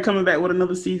Empire coming back with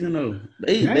another season though.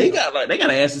 They got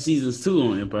to add some seasons 2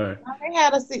 on Empire. They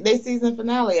had their season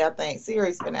finale, I think,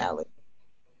 series finale.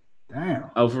 Damn.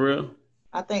 Oh, for real?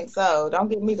 I think so. Don't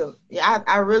get me to. Yeah,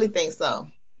 I really think so.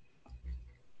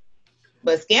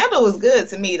 But Scandal was good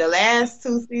to me. The last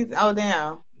 2 seasons. Oh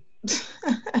damn.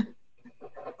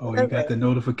 Oh, you got the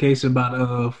notification about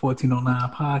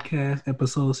 1409 podcast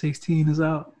episode 16 is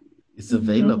out. It's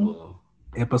available.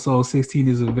 Episode 16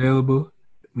 is available.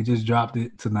 We just dropped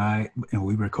it tonight, and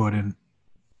we recording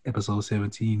episode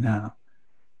 17 now.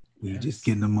 We just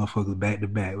getting the motherfuckers back to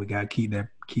back. We gotta keep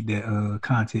that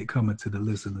content coming to the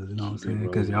listeners. You know what I'm saying?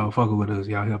 Because y'all fucking with us.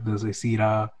 Y'all helped us exceed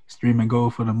our streaming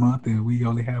goal for the month, and we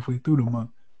only halfway through the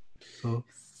month.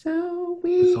 So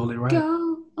we only right.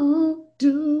 Go on,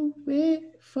 do it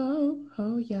for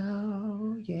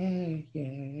y'all. Yeah.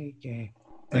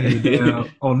 Hey,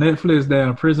 on Netflix,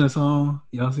 damn Prison Song.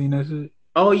 Y'all seen that shit?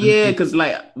 Oh yeah, because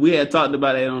like we had talked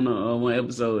about it on one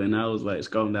episode, and I was like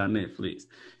scrolling down Netflix,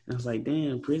 and I was like,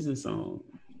 "Damn, Prison Song."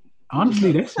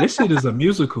 Honestly, that shit is a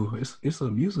musical. It's a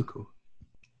musical.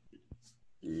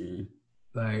 Yeah.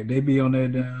 Like they be on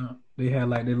that down. They had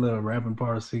like their little rapping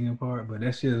part, singing part, but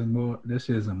that shit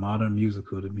is a modern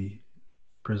musical to me.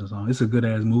 Prison Song. It's a good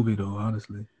ass movie though,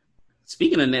 honestly.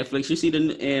 Speaking of Netflix, you see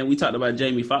and we talked about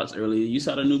Jamie Foxx earlier. You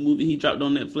saw the new movie he dropped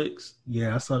on Netflix?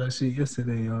 Yeah, I saw that shit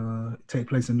yesterday. Take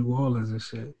place in New Orleans and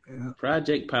shit. Yeah.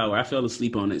 Project Power. I fell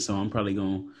asleep on it, so I'm probably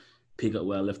gonna pick up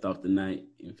where I left off tonight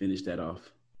and finish that off.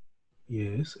 Yeah,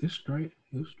 it's straight.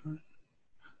 It's straight.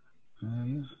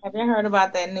 Yeah. Have you heard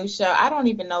about that new show? I don't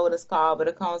even know what it's called, but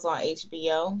it comes on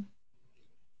HBO.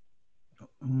 No,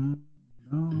 I don't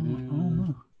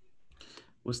know.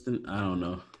 I don't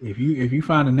know. If you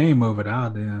find the name of it,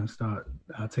 I'll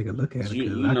take a look at it. You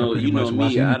know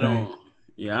me. I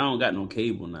don't got no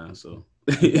cable now, so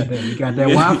we got that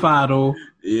Wi-Fi though.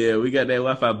 Yeah, we got that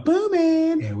Wi-Fi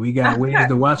booming. And we got ways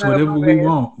to watch whatever we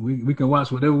want. We can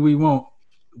watch whatever we want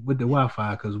with the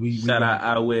Wi-Fi because we shout out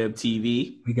our web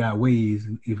TV. We got ways.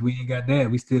 If we ain't got that,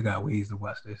 we still got ways to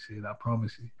watch that shit. I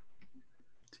promise you.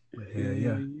 But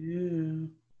yeah.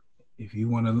 If you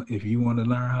wanna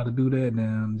learn how to do that,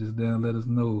 then just let us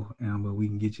know, Amber. We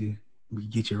can get you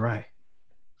right.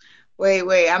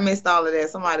 Wait, I missed all of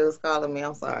that. Somebody was calling me.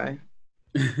 I'm sorry.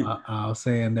 I was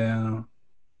saying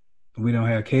we don't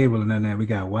have cable and none of that. We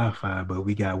got Wi-Fi, but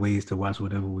we got ways to watch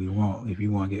whatever we want. If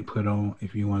you want to get put on,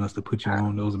 if you want us to put you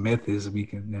on those methods, we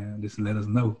can just let us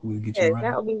know. We'll get you right.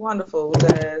 That would be wonderful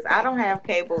because I don't have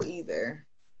cable either.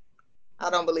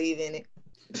 I don't believe in it.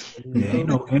 Yeah,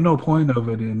 ain't no point of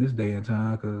it in this day and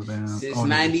time because since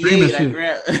 '98, I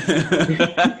grabbed.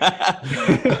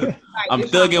 I'm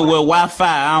thugging with Wi-Fi.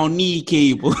 I don't need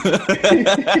cable.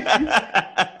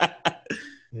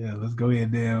 Yeah, let's go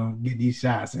ahead and get these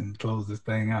shots and close this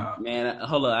thing out. Man,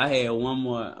 hold on. I had one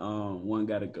more. One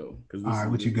gotta go. All right,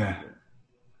 what you got?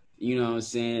 You know what I'm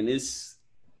saying?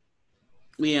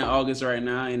 We in August right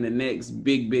now, and the next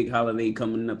big holiday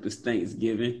coming up is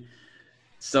Thanksgiving.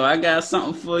 So I got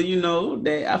something for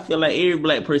that I feel like every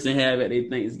black person have at their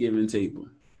Thanksgiving table,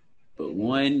 but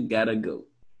one gotta go.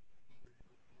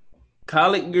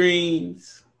 Collard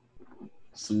greens,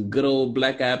 some good old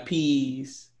black-eyed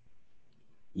peas,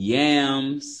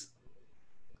 yams,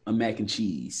 a mac and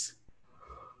cheese.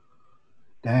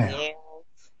 Damn.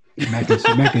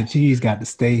 Mac and cheese got to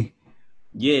stay.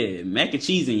 Yeah, mac and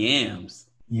cheese and yams.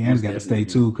 Yams got to stay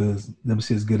too, because them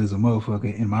shit's good as a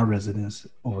motherfucker in my residence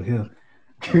over here.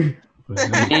 And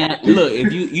look,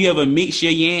 if you ever mix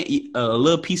your yam, a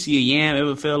little piece of your yam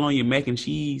ever fell on your mac and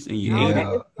cheese, and you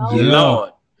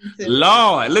Lord,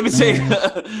 let me tell you,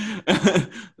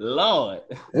 Lord,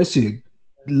 that shit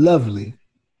lovely,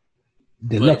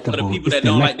 delectable. For the people that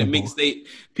don't like to mix,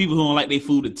 people who don't like their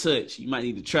food to touch, you might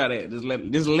need to try that.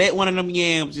 Just let one of them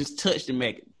yams just touch the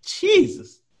mac.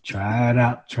 Jesus, try it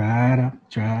out.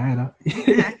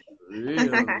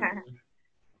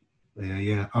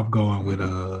 Yeah, I'm going with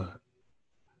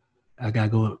I gotta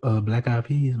go with black-eyed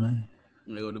peas, man.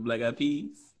 You go with the black-eyed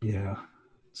peas? Yeah.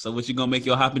 So what you gonna make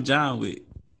your Hoppin' John with?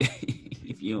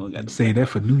 If you don't got to say that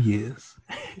for New Year's.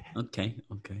 Okay.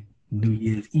 New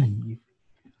Year's Eve.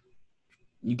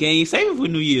 You can't save it for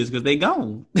New Year's because they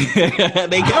gone.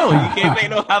 They gone. You can't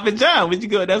make no Hoppin' John. What you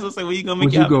go? That's what I'm saying. Where you gonna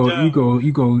make your Hoppin' John?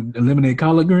 You go eliminate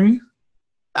collard greens?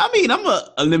 I mean, I'm gonna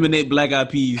eliminate black-eyed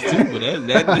peas too, but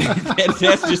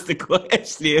that's just the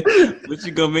question. What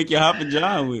you gonna make your Hoppin'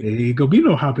 John with? There ain't gonna be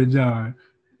no Hoppin' John.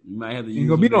 You might have to. Ain't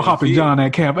gonna be no Hoppin' John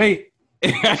at Camp 8.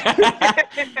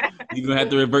 You're gonna have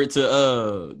to revert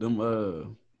to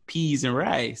them peas and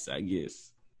rice, I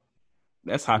guess.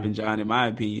 That's Hoppin' John in my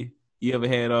opinion. You ever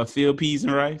had field peas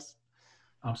and rice?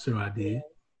 I'm sure I did.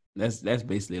 That's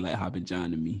basically like Hoppin'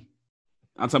 John to me.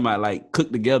 I'm talking about like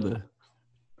cooked together.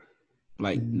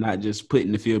 Like not just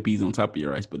putting the field peas on top of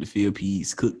your rice, but the field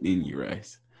peas cooked in your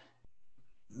rice.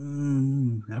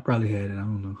 I probably had it. I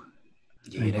don't know.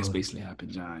 Yeah, that's basically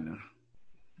Hoppin' John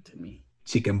to me.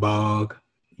 Chicken bog.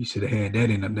 You should have had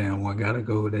that in the damn one. Gotta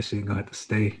go. That shit gonna have to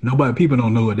stay. People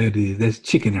don't know what that is. That's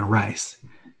chicken and rice.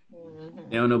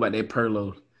 They don't know about that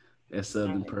perlo. That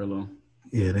Southern perlo.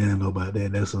 Yeah, they don't know about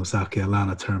that. That's some South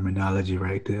Carolina terminology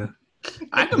right there.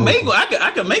 I can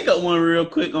make up one real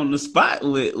quick on the spot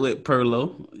with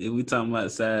perlo if we talking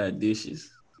about side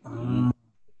dishes.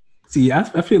 See, I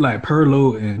feel like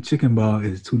perlo and chicken ball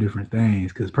is two different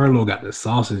things because perlo got the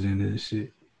sausage in it and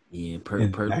shit. Yeah,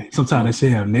 perlo. Like, sometimes they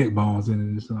shit have neck bones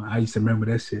in it. So I used to remember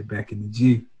that shit back in the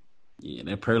G. Yeah,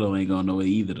 that perlo ain't going nowhere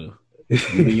either though.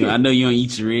 I know you don't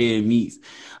eat your red meats.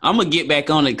 I'm gonna get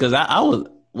back on it because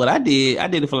I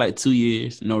did it for like 2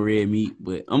 years, no red meat.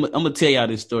 But I'm gonna tell y'all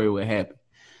this story what happened.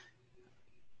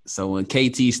 So when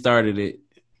KT started it,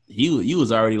 you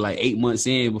was already like 8 months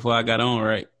in before I got on,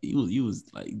 right? You was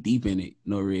like deep in it,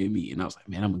 no red meat, and I was like,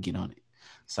 man, I'm gonna get on it.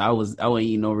 So I wasn't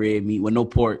eating no red meat with no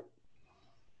pork.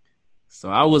 So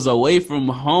I was away from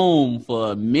home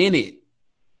for a minute.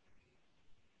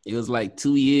 It was like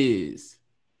 2 years.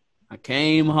 I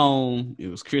came home. It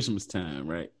was Christmas time,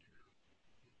 right?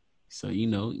 So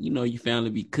your family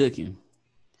be cooking.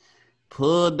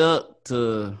 Pulled up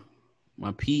to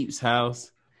my peeps'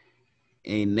 house,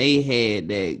 and they had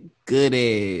that good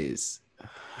ass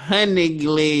honey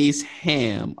glazed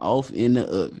ham off in the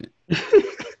oven.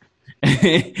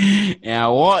 And I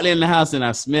walked in the house and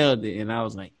I smelled it, and I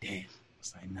was like, damn.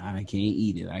 It's like, nah, I can't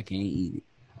eat it.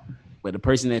 But the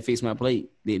person that fixed my plate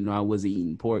didn't know I wasn't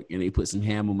eating pork, and they put some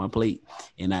ham on my plate,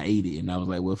 and I ate it. And I was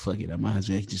like, well, fuck it. I might as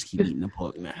well just keep eating the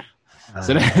pork now.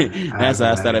 So that's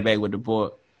how I started back with the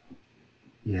pork.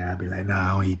 Yeah, I'd be like, nah,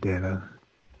 I don't eat that.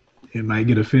 It might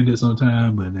get offended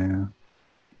sometime, but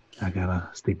I gotta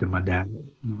stick to my diet. You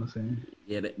know what I'm saying?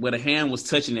 Yeah, the ham was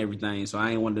touching everything, so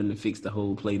I ain't want them to fix the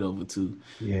whole plate over too.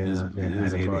 Yeah,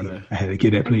 I had to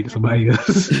give that plate to somebody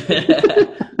else.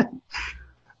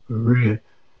 For real.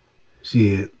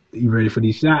 Shit, you ready for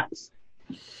these shots?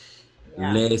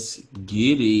 Yeah. Let's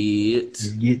get it. Let's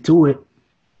get to it.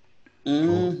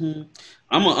 Mm-hmm.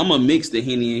 I'm a mix the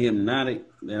Henny and Hypnotic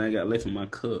that I got left in my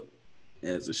cup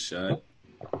as a shot.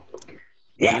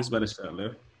 Yeah, that's about a shot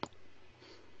left.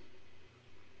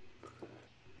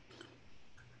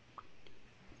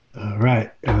 All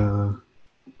right.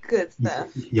 Good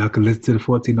stuff. Y'all can listen to the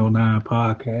 1409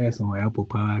 podcast on Apple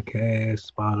Podcasts,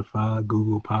 Spotify,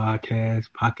 Google Podcasts,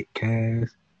 Pocket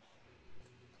Cast,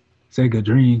 Sega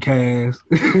Dreamcast.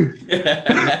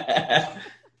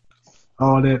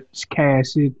 All that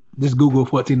cash shit. Just Google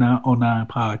 1409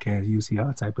 podcast. You see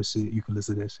all type of shit. You can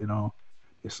listen to that shit on.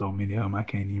 There's so many of them. I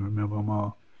can't even remember them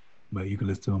all. But you can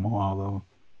listen to them on all of them.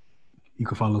 You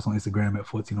can follow us on Instagram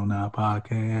at 1409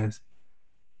 podcast.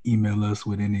 Email us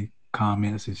with any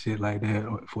comments and shit like that.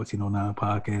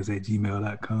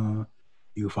 1409podcast@gmail.com.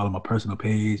 You can follow my personal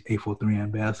page, 843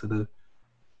 Ambassador.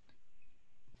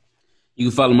 You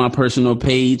can follow my personal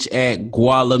page at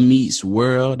Guala Meets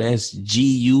World. That's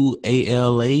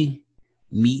GUALA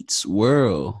Meets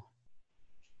World.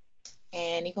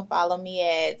 And you can follow me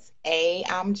at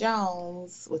I'm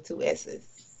Jones with 2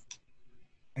 S's.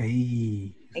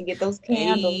 Hey. And get those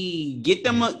candles. Hey,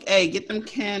 get them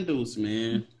candles,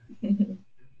 man.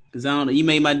 Cause I don't know. You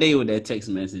made my day with that text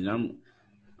message. I'm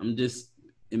just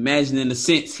imagining the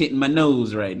scents hitting my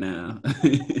nose right now.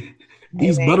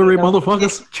 These buttery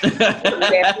motherfuckers.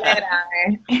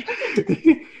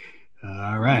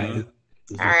 All right.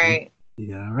 All right.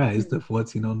 Yeah, all right. It's the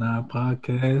 1409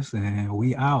 podcast, and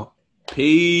we out.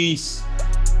 Peace.